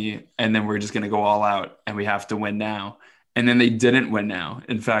unlimited money and then we're just going to go all out and we have to win now. And then they didn't win now.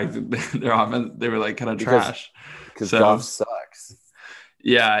 In fact, their offense, they were like kind of trash. Because Goff sucks.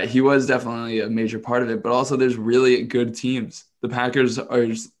 Yeah, he was definitely a major part of it. But also there's really good teams. The Packers are,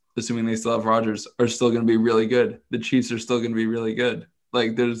 assuming they still have Rodgers, are still going to be really good. The Chiefs are still going to be really good.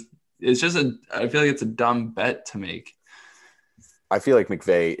 Like I feel like it's a dumb bet to make. I feel like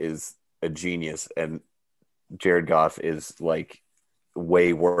McVay is a genius and Jared Goff is like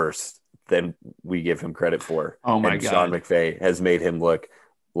way worse than we give him credit for. Oh my God. Sean McVay has made him look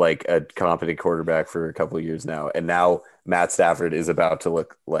like a competent quarterback for a couple of years now. And now Matt Stafford is about to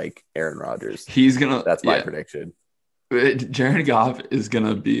look like Aaron Rodgers. That's my prediction. Jared Goff is going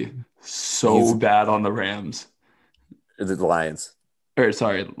to be so bad on the Rams. The Lions.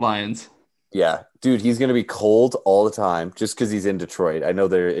 Lions. Yeah, dude, he's going to be cold all the time just because he's in Detroit. I know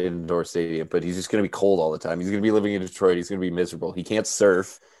they're in an indoor stadium, but he's just going to be cold all the time. He's going to be living in Detroit. He's going to be miserable. He can't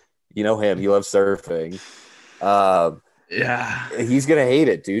surf. You know him. He loves surfing. Yeah. He's going to hate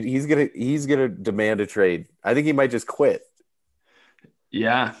it, dude. He's going to demand a trade. I think he might just quit.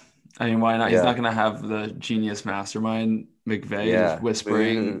 Yeah. I mean, why not? Yeah. He's not going to have the genius mastermind McVay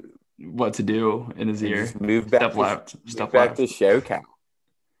whispering what to do in his ear. Move back. Step back to show count.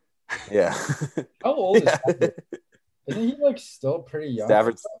 Yeah. How old is Stafford? Isn't he like still pretty young?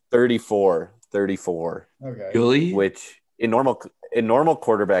 Stafford's 34. Okay. Really? Which in normal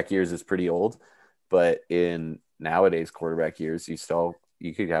quarterback years is pretty old, but in nowadays quarterback years, you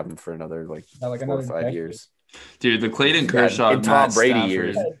could have him for another like 4 or 5 years. Dude, the Clayton Kershaw in Tom Brady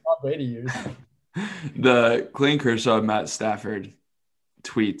years. The Clayton Kershaw Matt Stafford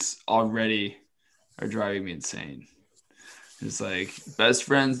tweets already are driving me insane. It's like best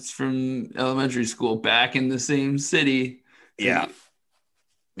friends from elementary school back in the same city. Yeah.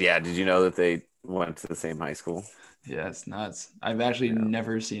 Yeah. Did you know that they went to the same high school? Yeah, it's nuts. I've actually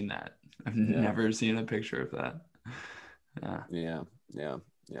never seen that. I've never seen a picture of that. Yeah.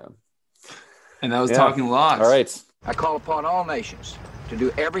 And that was Talking Locks. All right. I call upon all nations to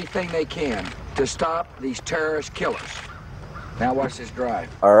do everything they can to stop these terrorist killers. Now watch this drive.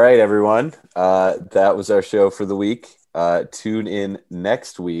 All right, everyone. That was our show for the week. Tune in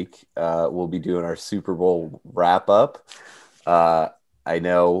next week. We'll be doing our Super Bowl wrap up. I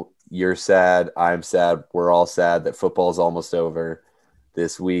know You're sad. I'm sad. We're all sad that football's almost over.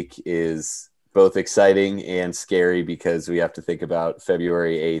 This week is both exciting and scary because we have to think about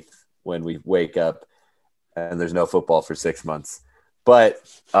February 8th when we wake up and there's no football for 6 months. But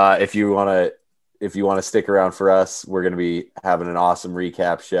if you want to stick around for us, we're going to be having an awesome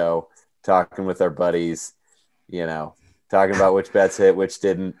recap show, talking with our buddies, talking about which bets hit, which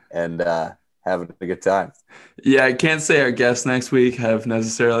didn't, and having a good time. Yeah, I can't say our guests next week have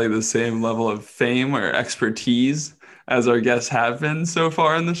necessarily the same level of fame or expertise as our guests have been so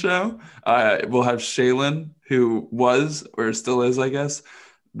far in the show. We'll have Shaylin, who was, or still is, I guess,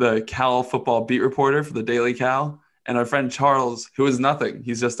 the Cal football beat reporter for the Daily Cal, and our friend Charles, who is nothing.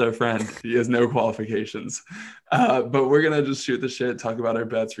 He's just our friend. He has no qualifications. But we're going to just shoot the shit, talk about our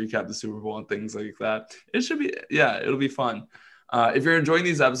bets, recap the Super Bowl and things like that. It'll be fun. If you're enjoying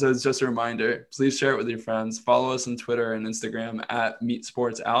these episodes, just a reminder, please share it with your friends. Follow us on Twitter and Instagram at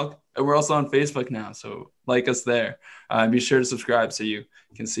MeatSportsAlc. And we're also on Facebook now, so like us there. Be sure to subscribe so you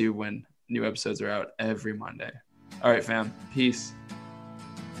can see when new episodes are out every Monday. All right, fam. Peace.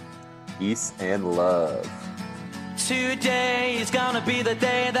 Peace and love. Today is gonna be the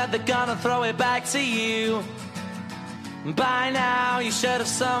day that they're gonna throw it back to you. By now, you should have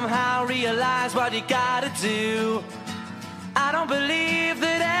somehow realized what you gotta do. I don't believe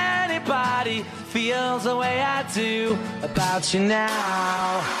that anybody feels the way I do about you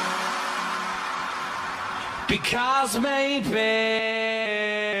now. Because maybe